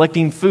and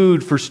collecting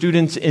food for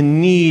students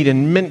in need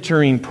and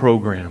mentoring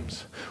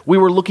programs. We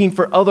were looking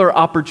for other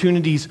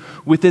opportunities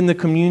within the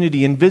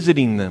community and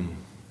visiting them.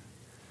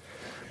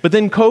 But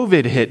then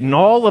COVID hit and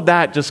all of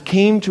that just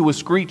came to a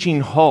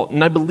screeching halt.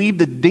 And I believe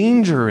the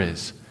danger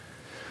is,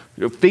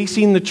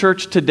 facing the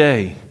church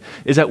today,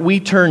 is that we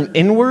turn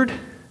inward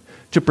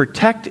to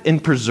protect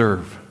and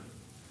preserve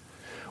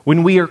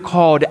when we are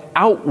called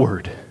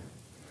outward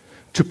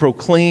to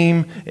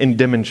proclaim and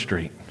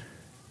demonstrate.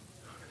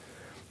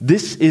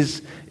 This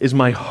is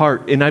my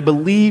heart, and I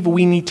believe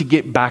we need to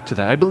get back to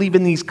that. I believe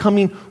in these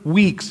coming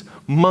weeks,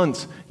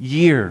 months,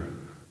 year,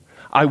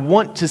 I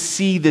want to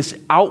see this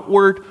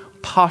outward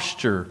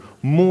posture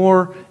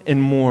more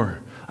and more.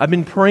 I've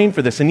been praying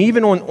for this. And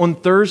even on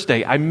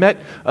Thursday, I met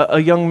a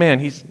young man.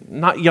 He's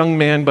not young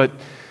man, but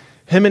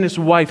him and his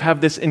wife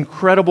have this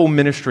incredible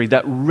ministry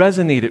that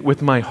resonated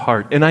with my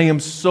heart. And I am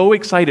so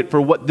excited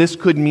for what this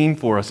could mean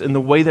for us in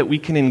the way that we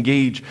can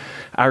engage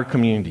our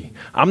community.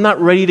 I'm not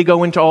ready to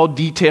go into all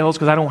details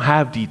because I don't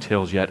have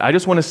details yet. I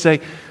just want to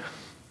say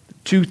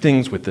two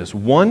things with this.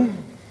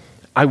 One,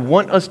 I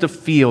want us to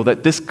feel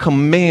that this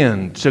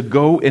command to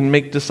go and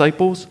make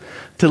disciples,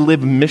 to live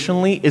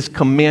missionally, is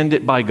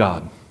commanded by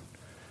God.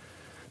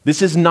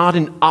 This is not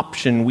an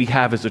option we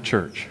have as a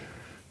church.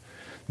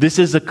 This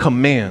is a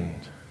command.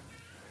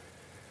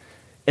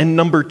 And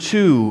number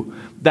two,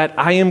 that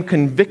I am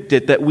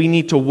convicted that we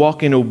need to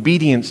walk in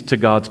obedience to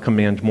God's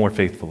command more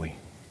faithfully.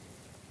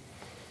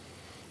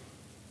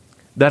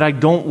 That I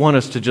don't want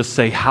us to just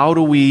say, how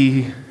do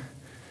we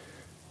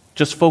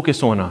just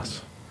focus on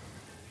us?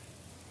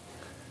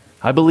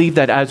 I believe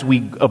that as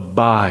we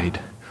abide,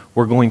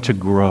 we're going to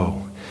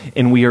grow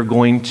and we are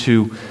going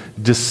to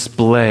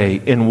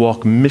display and walk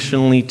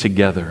missionally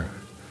together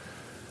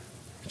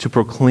to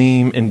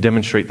proclaim and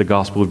demonstrate the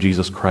gospel of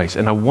Jesus Christ.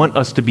 And I want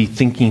us to be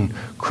thinking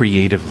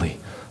creatively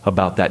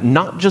about that,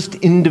 not just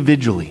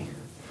individually,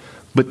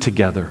 but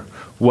together.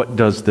 What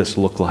does this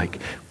look like?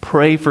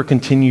 Pray for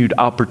continued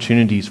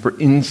opportunities, for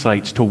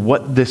insights to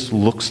what this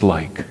looks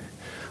like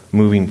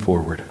moving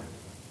forward.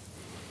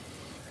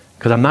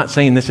 Because I'm not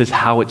saying this is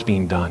how it's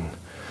being done,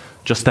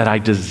 just that I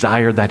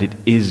desire that it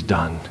is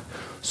done.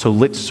 So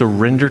let's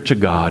surrender to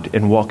God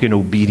and walk in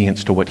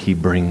obedience to what He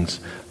brings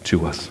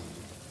to us.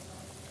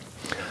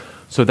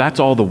 So that's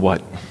all the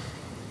what,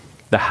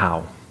 the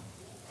how.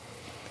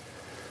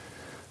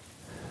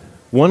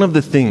 One of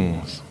the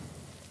things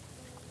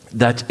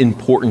that's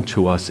important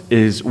to us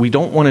is we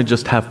don't want to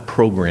just have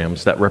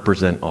programs that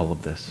represent all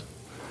of this.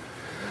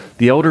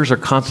 The elders are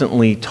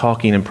constantly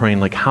talking and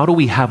praying, like, how do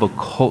we have a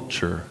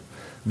culture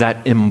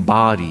that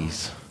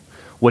embodies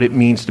what it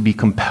means to be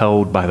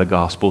compelled by the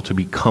gospel to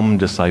become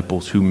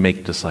disciples who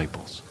make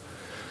disciples?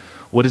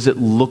 What does it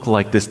look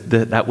like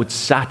that would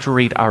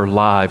saturate our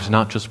lives,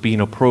 not just being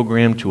a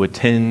program to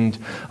attend,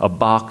 a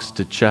box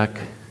to check?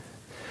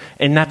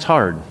 And that's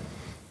hard.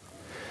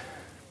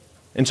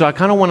 And so I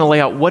kind of want to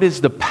lay out what is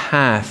the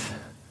path,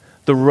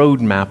 the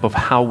roadmap of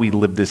how we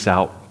live this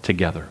out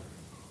together.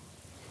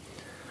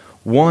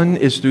 One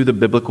is through the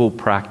biblical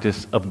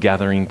practice of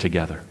gathering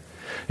together.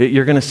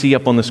 You're going to see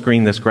up on the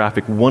screen this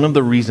graphic. One of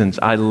the reasons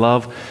I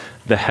love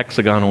the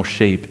hexagonal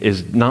shape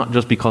is not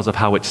just because of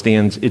how it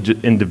stands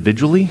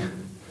individually,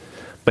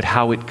 but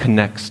how it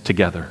connects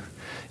together.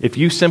 If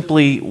you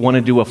simply want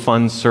to do a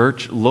fun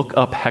search, look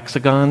up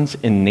hexagons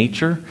in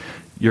nature,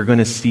 you're going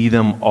to see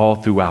them all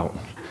throughout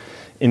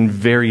in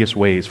various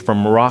ways,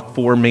 from rock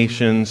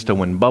formations to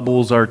when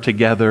bubbles are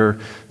together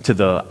to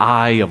the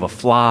eye of a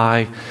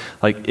fly.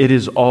 Like, it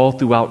is all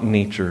throughout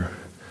nature.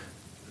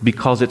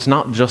 Because it's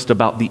not just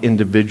about the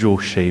individual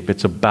shape,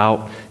 it's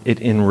about it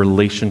in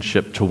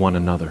relationship to one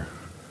another,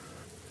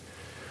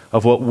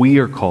 of what we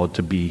are called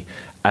to be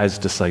as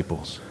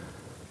disciples.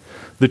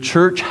 The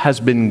church has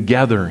been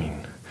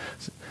gathering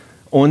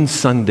on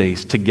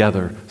Sundays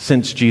together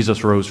since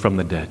Jesus rose from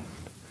the dead.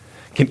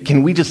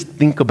 Can we just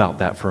think about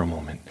that for a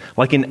moment?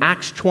 Like in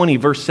Acts 20,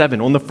 verse 7,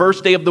 on the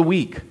first day of the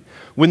week,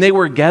 when they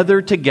were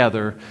gathered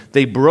together,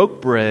 they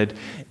broke bread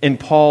and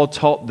Paul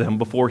taught them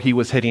before he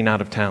was heading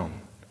out of town.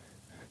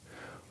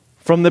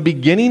 From the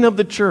beginning of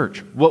the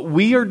church, what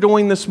we are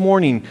doing this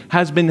morning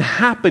has been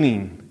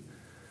happening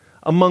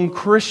among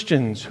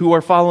Christians who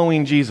are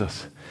following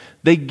Jesus.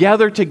 They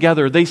gather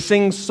together. They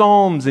sing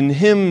psalms and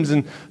hymns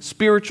and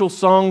spiritual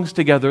songs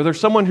together. There's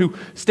someone who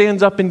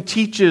stands up and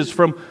teaches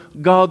from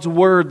God's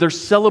word. They're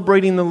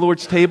celebrating the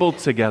Lord's table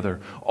together.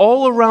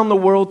 All around the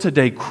world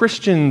today,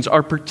 Christians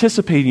are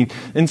participating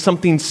in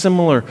something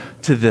similar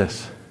to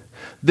this.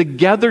 The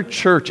gathered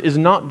church is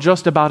not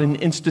just about an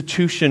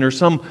institution or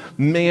some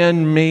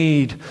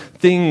man-made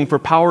thing for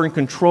power and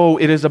control.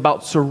 It is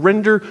about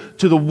surrender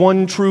to the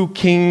one true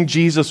King,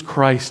 Jesus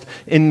Christ.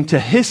 And to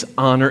His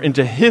honor and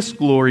to His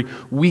glory,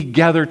 we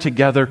gather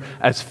together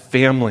as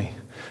family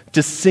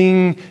to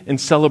sing and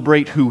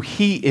celebrate who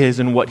He is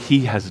and what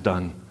He has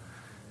done.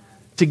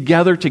 To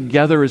gather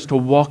together is to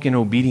walk in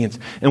obedience.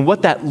 And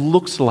what that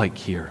looks like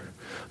here,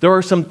 there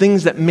are some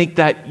things that make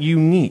that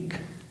unique.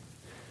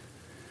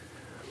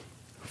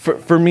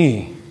 For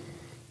me,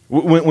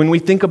 when we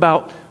think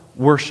about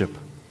worship,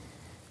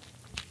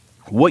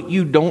 what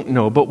you don't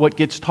know, but what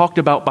gets talked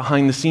about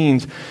behind the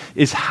scenes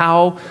is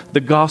how the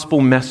gospel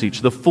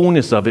message, the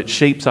fullness of it,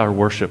 shapes our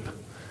worship.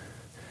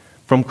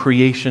 From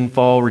creation,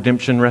 fall,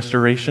 redemption,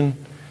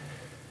 restoration.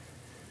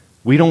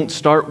 We don't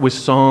start with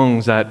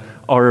songs that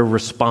are a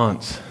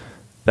response,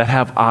 that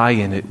have I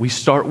in it. We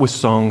start with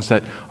songs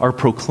that are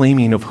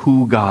proclaiming of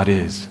who God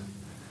is.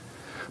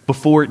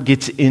 Before it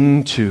gets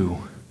into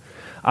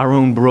our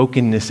own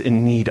brokenness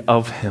and need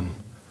of Him.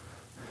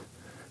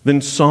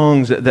 Then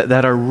songs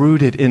that are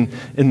rooted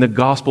in the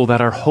gospel,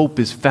 that our hope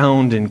is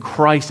found in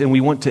Christ. And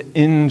we want to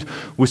end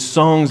with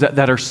songs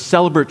that are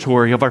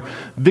celebratory of our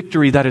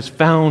victory that is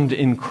found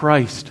in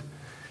Christ.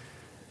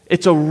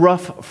 It's a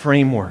rough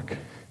framework.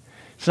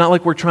 It's not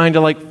like we're trying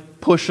to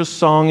push a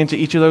song into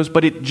each of those,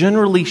 but it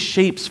generally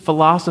shapes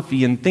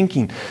philosophy and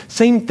thinking.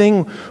 Same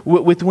thing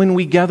with when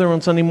we gather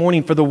on Sunday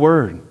morning for the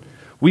Word.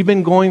 We've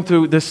been going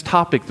through this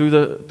topic through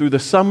the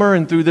summer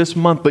and through this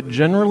month, but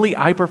generally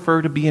I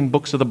prefer to be in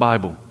books of the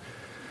Bible.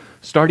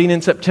 Starting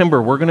in September,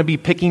 we're going to be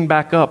picking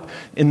back up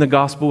in the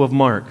Gospel of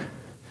Mark.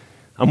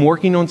 I'm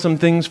working on some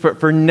things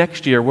for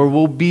next year where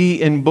we'll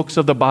be in books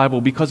of the Bible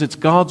because it's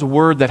God's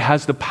Word that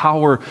has the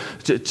power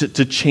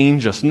to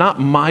change us. Not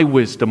my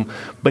wisdom,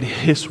 but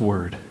His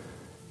Word.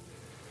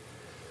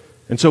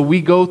 And so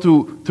we go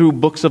through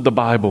books of the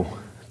Bible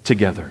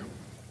together.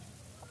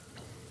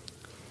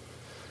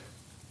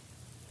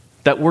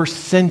 That we're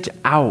sent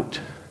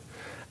out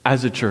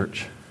as a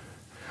church.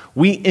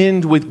 We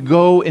end with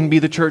go and be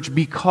the church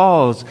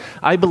because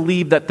I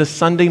believe that the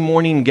Sunday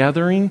morning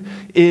gathering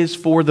is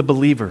for the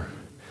believer.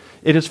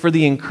 It is for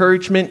the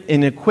encouragement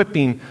and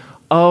equipping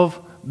of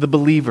the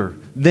believer,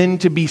 then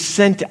to be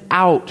sent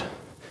out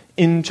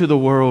into the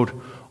world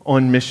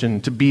on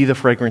mission to be the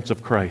fragrance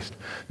of Christ.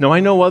 Now,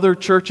 I know other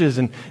churches,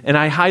 and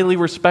I highly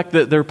respect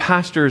their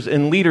pastors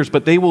and leaders,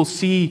 but they will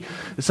see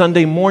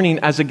Sunday morning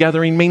as a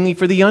gathering mainly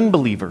for the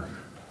unbeliever.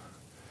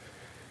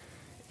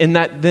 And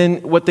that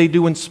then what they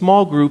do in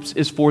small groups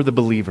is for the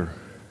believer.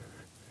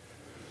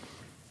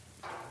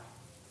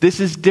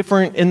 This is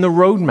different in the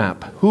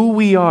roadmap. Who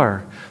we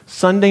are,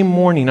 Sunday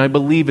morning, I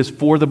believe, is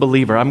for the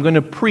believer. I'm going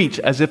to preach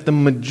as if the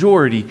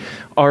majority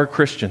are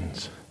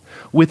Christians,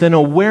 with an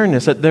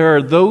awareness that there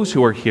are those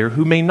who are here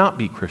who may not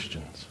be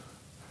Christians.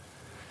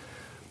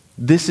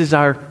 This is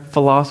our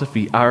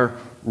philosophy, our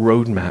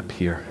roadmap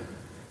here.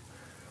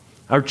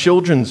 Our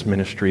children's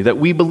ministry, that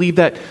we believe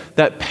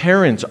that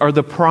parents are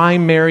the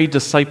primary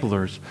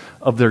disciplers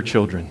of their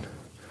children.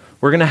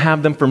 We're going to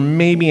have them for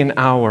maybe an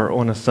hour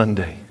on a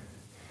Sunday.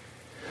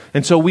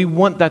 And so we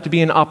want that to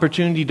be an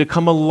opportunity to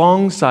come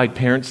alongside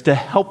parents to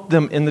help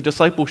them in the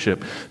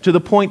discipleship, to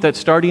the point that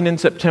starting in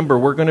September,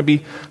 we're going to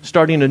be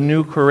starting a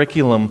new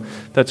curriculum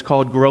that's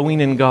called Growing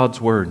in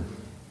God's Word.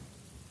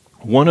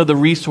 One of the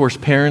resource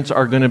parents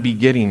are going to be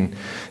getting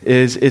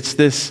it's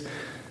this,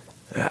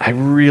 I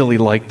really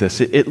like this.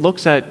 It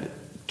looks at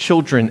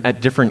children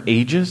at different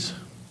ages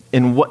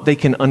and what they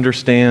can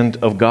understand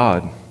of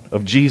God,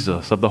 of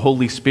Jesus, of the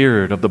Holy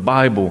Spirit, of the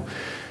Bible.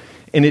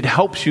 And it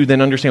helps you then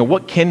understand,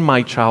 what can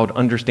my child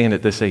understand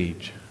at this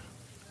age?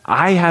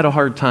 I had a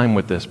hard time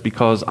with this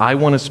because I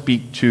want to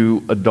speak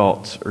to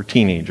adults or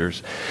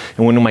teenagers.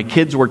 And when my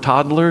kids were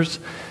toddlers,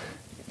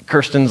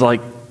 Kirsten's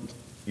like,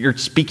 you're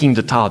speaking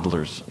to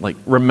toddlers. Like,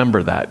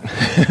 remember that.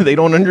 They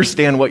don't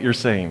understand what you're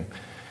saying.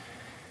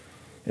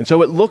 And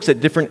so it looks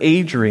at different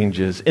age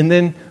ranges. And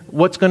then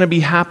what's going to be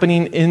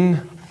happening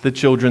in the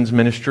children's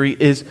ministry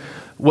is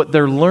what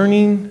they're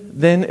learning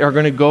then are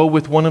going to go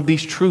with one of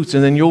these truths.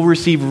 And then you'll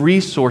receive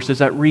resources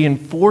that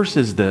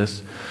reinforces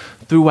this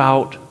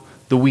throughout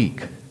the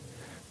week.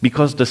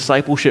 Because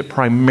discipleship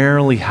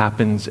primarily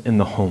happens in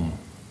the home.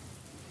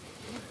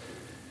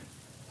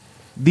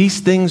 These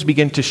things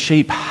begin to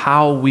shape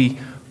how we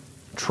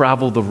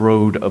travel the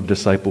road of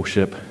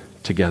discipleship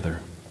together.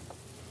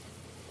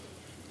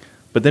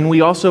 But then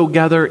we also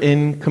gather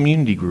in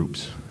community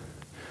groups.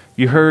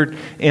 You heard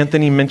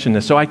Anthony mention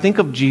this. So I think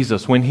of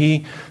Jesus when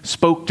he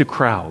spoke to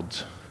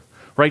crowds,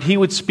 right? He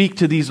would speak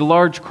to these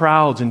large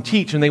crowds and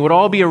teach, and they would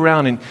all be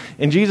around,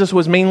 and Jesus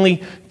was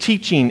mainly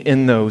teaching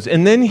in those.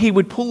 And then he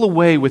would pull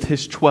away with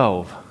his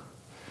 12,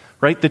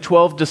 right? The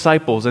 12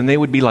 disciples, and they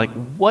would be like,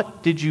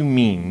 what did you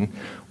mean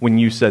when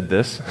you said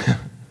this?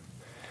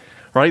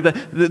 Right?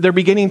 They're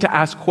beginning to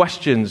ask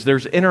questions.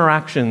 There's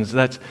interactions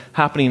that's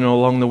happening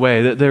along the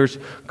way. There's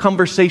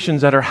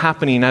conversations that are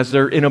happening as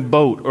they're in a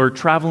boat or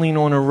traveling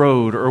on a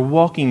road or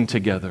walking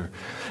together.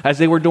 As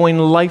they were doing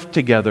life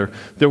together,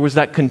 there was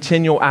that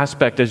continual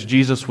aspect as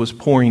Jesus was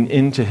pouring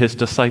into his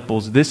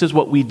disciples. This is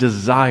what we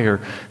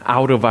desire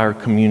out of our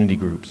community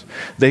groups.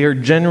 They are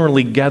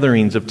generally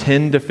gatherings of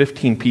 10 to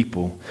 15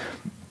 people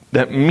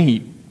that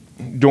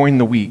meet during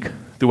the week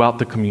throughout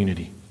the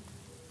community.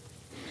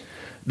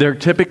 They're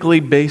typically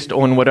based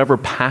on whatever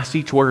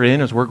passage we're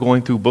in as we're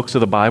going through books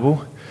of the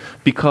Bible,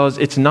 because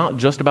it's not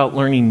just about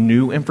learning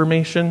new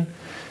information,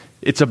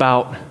 it's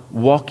about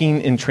walking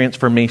in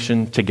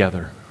transformation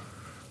together.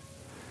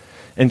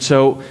 And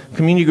so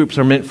community groups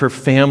are meant for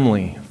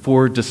family,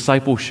 for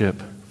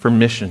discipleship, for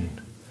mission.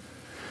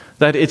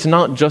 That it's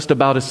not just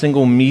about a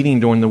single meeting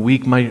during the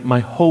week. My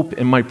hope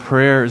and my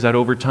prayer is that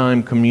over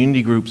time,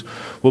 community groups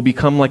will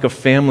become like a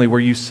family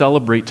where you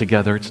celebrate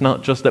together. It's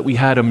not just that we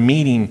had a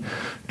meeting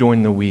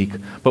during the week,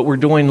 but we're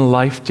doing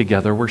life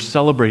together. We're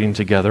celebrating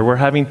together. We're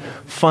having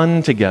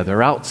fun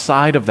together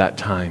outside of that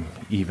time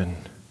even.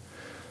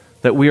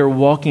 That we are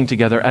walking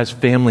together as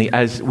family,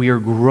 as we are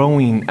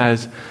growing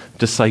as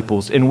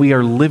disciples, and we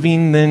are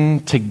living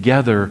then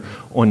together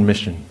on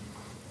mission.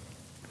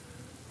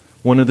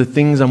 One of the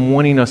things I'm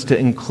wanting us to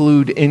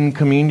include in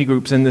community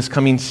groups in this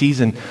coming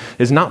season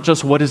is not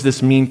just what does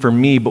this mean for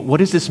me, but what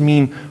does this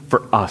mean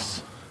for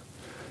us?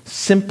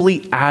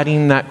 Simply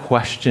adding that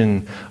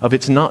question of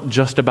it's not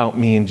just about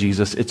me and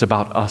Jesus, it's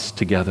about us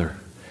together.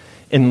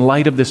 In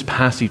light of this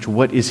passage,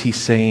 what is he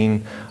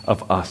saying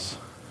of us?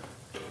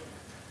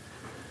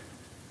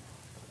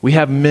 We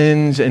have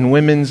men's and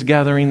women's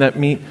gathering that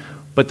meet,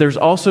 but there's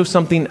also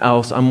something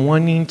else I'm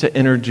wanting to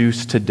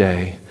introduce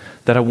today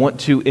that I want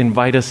to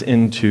invite us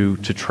into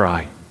to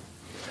try.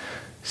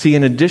 See,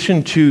 in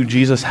addition to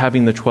Jesus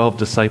having the 12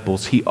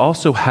 disciples, he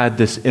also had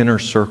this inner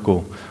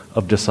circle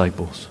of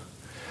disciples.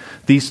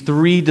 These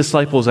 3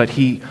 disciples that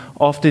he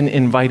often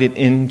invited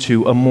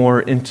into a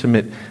more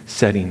intimate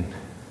setting.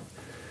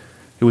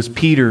 It was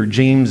Peter,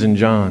 James, and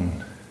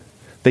John.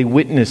 They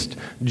witnessed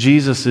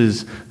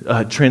Jesus'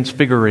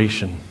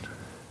 transfiguration.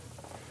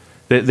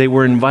 They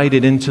were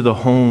invited into the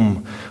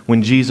home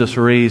when Jesus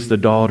raised the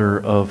daughter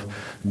of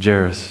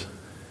Jairus.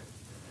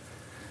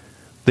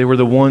 They were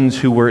the ones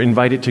who were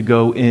invited to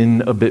go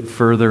in a bit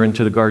further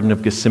into the Garden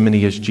of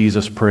Gethsemane as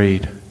Jesus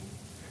prayed.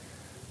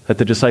 That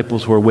the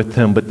disciples were with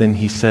him, but then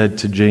he said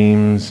to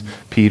James,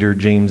 Peter,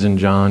 James, and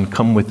John,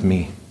 come with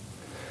me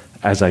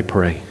as I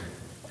pray.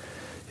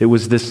 It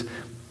was this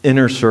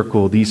inner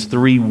circle, these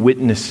 3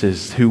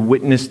 witnesses who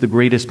witnessed the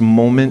greatest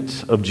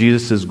moment of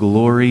Jesus'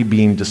 glory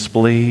being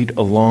displayed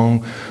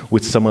along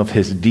with some of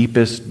his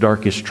deepest,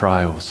 darkest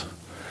trials.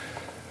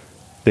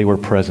 They were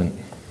present.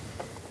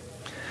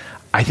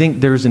 I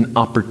think there's an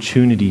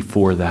opportunity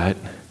for that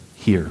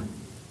here.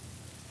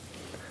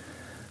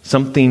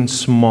 Something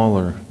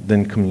smaller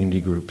than community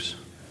groups,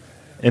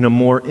 in a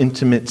more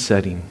intimate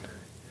setting,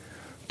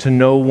 to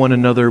know one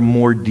another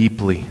more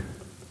deeply,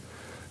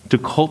 to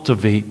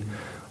cultivate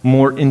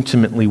more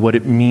intimately what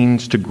it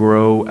means to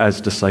grow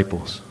as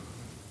disciples.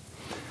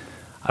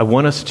 I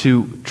want us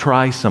to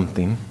try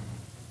something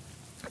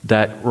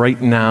that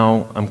right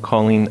now I'm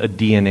calling a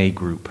DNA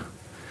group.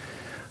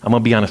 I'm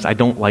going to be honest, I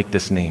don't like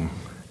this name,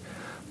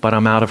 but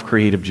I'm out of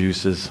creative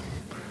juices.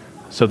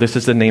 So this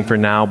is the name for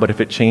now, but if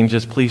it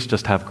changes, please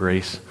just have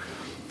grace.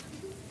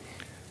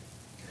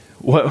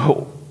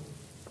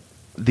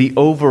 The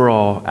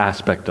overall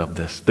aspect of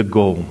this, the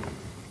goal,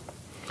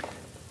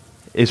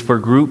 is for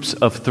groups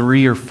of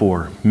 3 or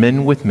 4,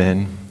 men with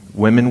men,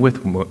 women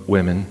with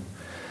women,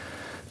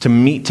 to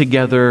meet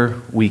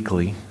together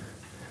weekly,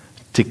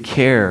 to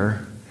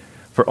care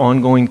for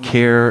ongoing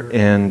care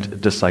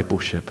and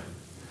discipleship.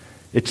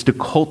 It's to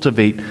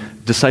cultivate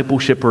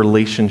discipleship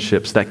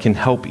relationships that can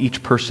help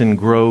each person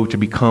grow to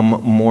become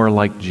more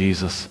like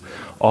Jesus,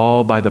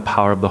 all by the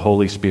power of the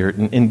Holy Spirit.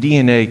 And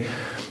DNA,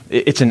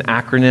 it's an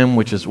acronym,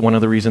 which is one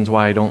of the reasons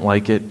why I don't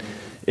like it.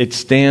 It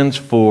stands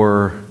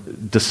for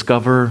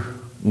discover,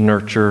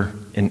 nurture,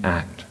 and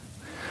act.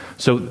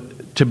 So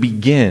to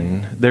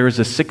begin, there is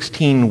a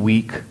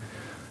 16-week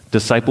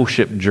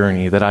discipleship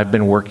journey that I've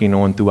been working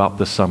on throughout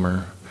the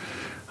summer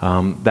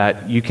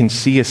that you can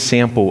see a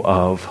sample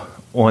of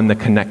on the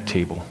Connect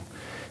table.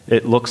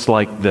 It looks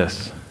like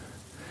this.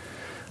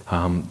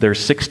 There's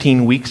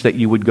 16 weeks that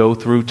you would go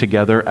through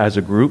together as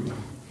a group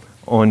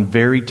on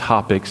varied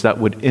topics that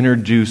would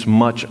introduce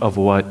much of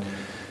what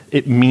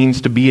it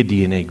means to be a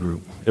DNA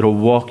group. It'll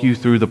walk you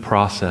through the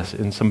process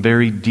in some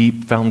very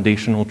deep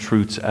foundational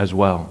truths as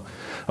well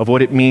of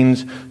what it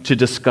means to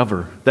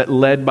discover that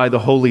led by the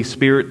Holy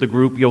Spirit, the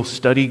group, you'll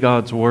study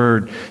God's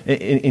Word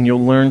and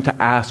you'll learn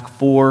to ask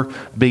 4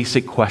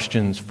 basic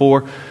questions,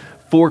 4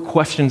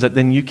 questions that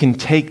then you can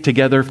take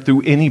together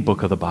through any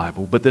book of the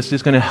Bible. But this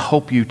is going to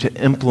help you to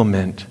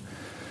implement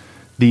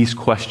these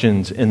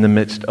questions in the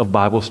midst of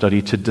Bible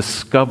study to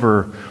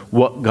discover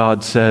what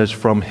God says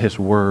from His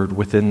Word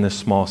within this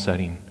small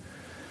setting.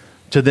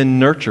 To then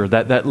nurture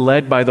that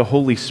led by the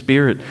Holy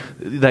Spirit,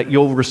 that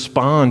you'll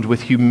respond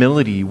with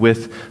humility,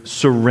 with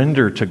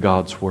surrender to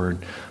God's Word.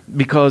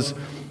 Because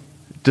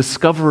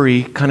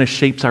discovery kind of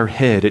shapes our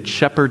head. It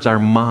shepherds our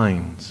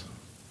minds.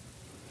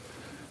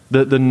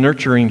 The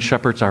nurturing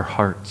shepherds our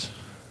hearts.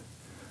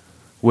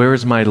 Where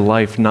is my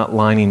life not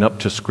lining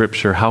up to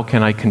Scripture? How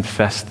can I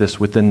confess this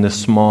within this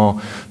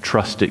small,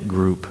 trusted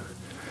group?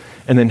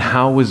 And then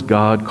how is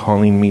God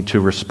calling me to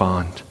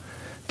respond,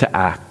 to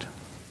act?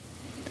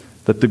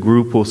 That the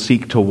group will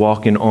seek to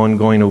walk in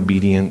ongoing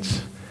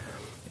obedience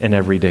in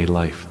everyday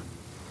life.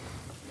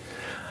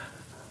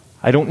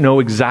 I don't know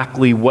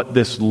exactly what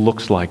this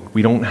looks like.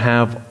 We don't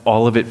have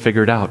all of it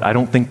figured out. I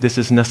don't think this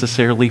is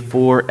necessarily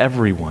for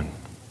everyone.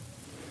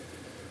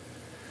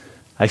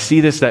 I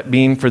see this that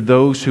being for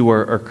those who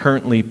are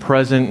currently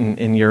present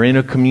and you're in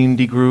a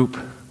community group,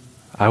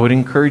 I would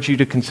encourage you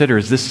to consider,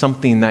 is this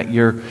something that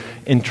you're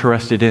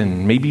interested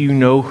in? Maybe you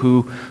know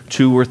who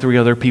 2 or 3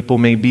 other people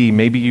may be.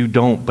 Maybe you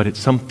don't, but it's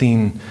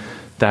something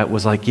that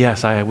was like,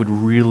 yes, I would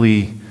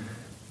really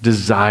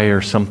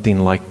desire something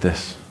like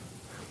this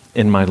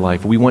in my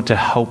life. We want to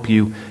help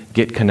you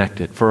get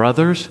connected. For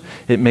others,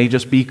 it may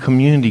just be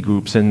community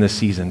groups in this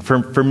season.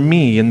 For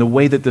me, in the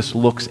way that this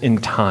looks in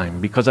time,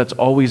 because that's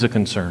always a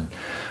concern,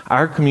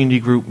 our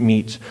community group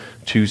meets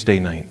Tuesday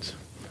nights.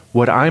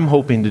 What I'm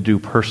hoping to do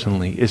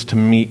personally is to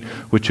meet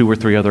with 2 or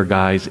 3 other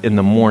guys in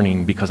the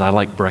morning because I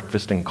like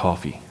breakfast and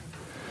coffee.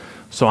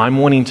 So I'm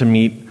wanting to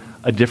meet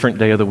a different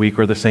day of the week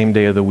or the same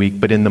day of the week,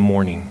 but in the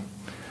morning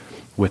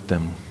with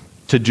them,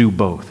 to do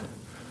both.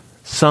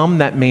 Some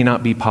that may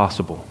not be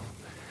possible.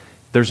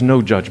 There's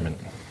no judgment.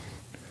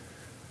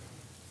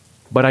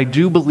 But I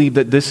do believe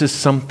that this is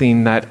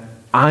something that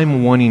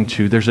I'm wanting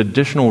to, there's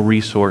additional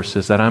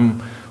resources that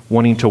I'm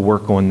wanting to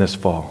work on this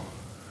fall.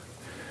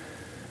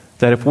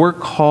 That if we're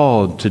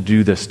called to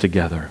do this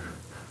together,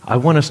 I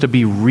want us to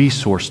be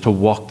resourced to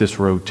walk this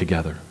road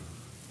together.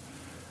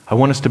 I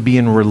want us to be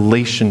in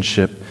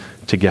relationship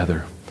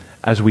together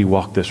as we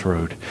walk this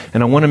road.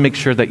 And I want to make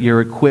sure that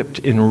you're equipped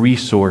and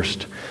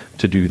resourced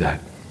to do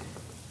that.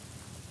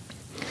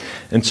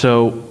 And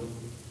so,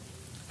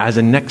 as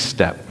a next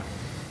step,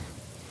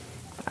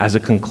 as a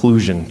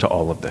conclusion to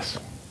all of this,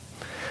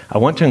 I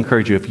want to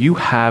encourage you, if you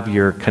have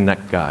your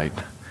Connect guide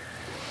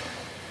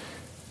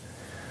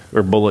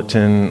or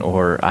bulletin,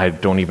 or I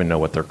don't even know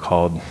what they're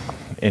called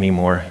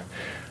anymore,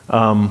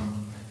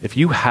 if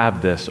you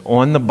have this,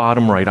 on the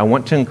bottom right, I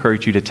want to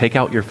encourage you to take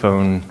out your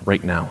phone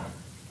right now.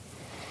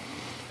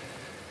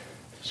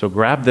 So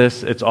grab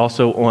this. It's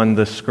also on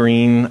the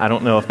screen. I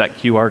don't know if that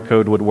QR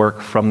code would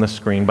work from the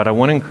screen, but I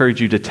want to encourage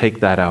you to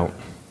take that out.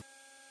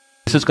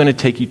 This is going to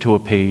take you to a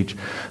page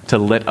to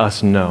let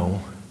us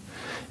know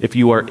if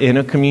you are in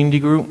a community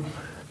group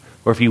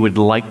or if you would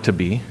like to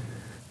be,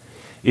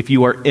 if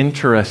you are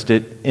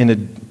interested in a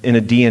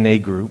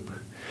DNA group.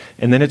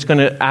 And then it's going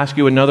to ask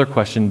you another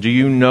question. Do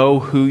you know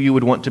who you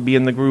would want to be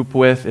in the group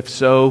with? If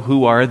so,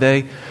 who are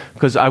they?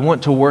 Because I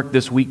want to work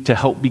this week to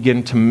help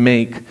begin to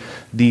make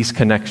these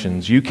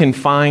connections. You can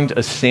find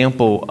a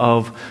sample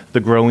of the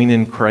Growing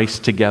in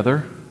Christ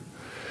Together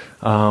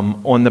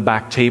on the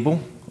back table.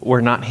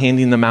 We're not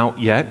handing them out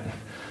yet.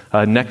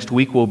 Next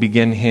week we'll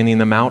begin handing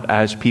them out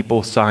as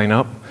people sign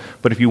up.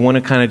 But if you want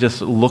to kind of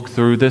just look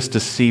through this to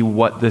see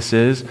what this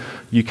is,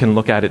 you can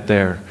look at it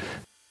there.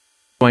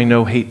 I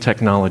know hate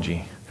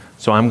technology.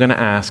 So I'm going to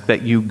ask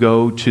that you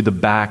go to the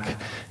back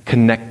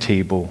Connect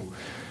table.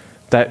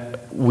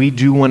 That we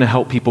do want to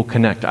help people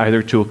connect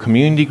either to a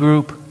community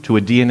group, to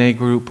a DNA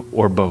group,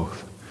 or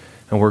both.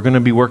 And we're going to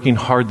be working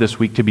hard this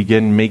week to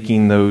begin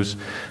making those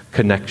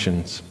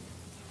connections.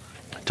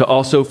 To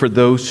also, for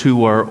those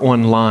who are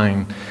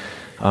online,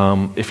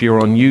 if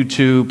you're on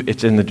YouTube,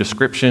 it's in the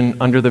description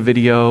under the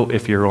video.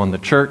 If you're on the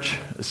Church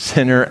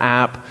Center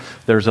app,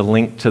 there's a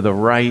link to the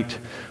right,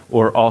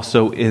 or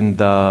also in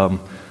the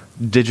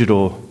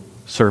digital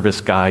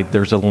service guide,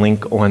 there's a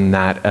link on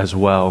that as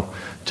well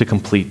to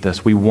complete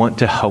this. We want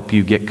to help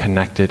you get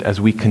connected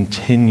as we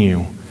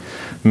continue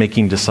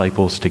making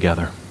disciples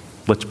together.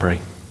 Let's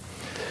pray.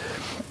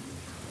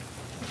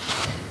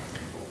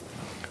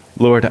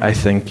 Lord, I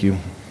thank you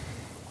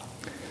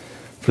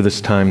for this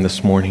time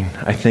this morning.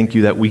 I thank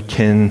you that we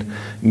can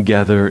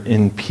gather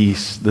in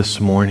peace this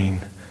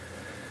morning,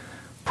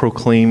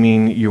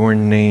 proclaiming your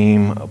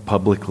name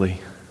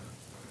publicly,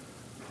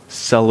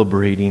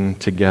 celebrating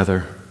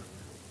together.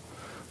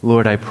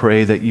 Lord, I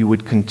pray that you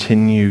would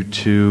continue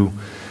to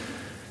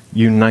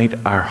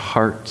unite our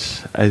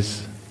hearts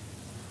as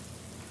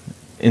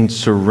in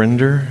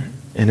surrender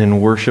and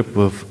in worship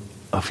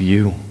of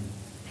you.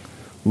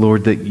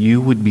 Lord, that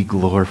you would be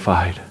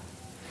glorified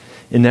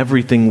in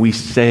everything we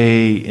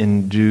say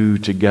and do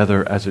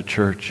together as a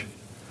church.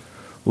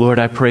 Lord,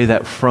 I pray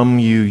that from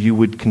you, you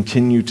would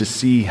continue to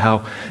see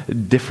how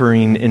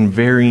differing and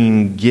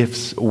varying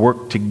gifts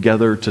work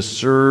together to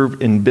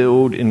serve and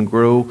build and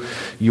grow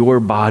your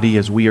body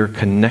as we are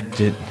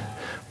connected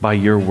by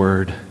your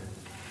word.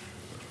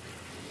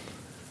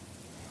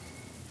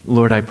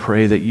 Lord, I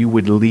pray that you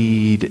would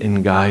lead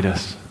and guide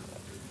us.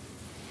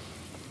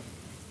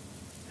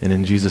 And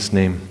in Jesus'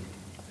 name,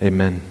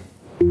 amen.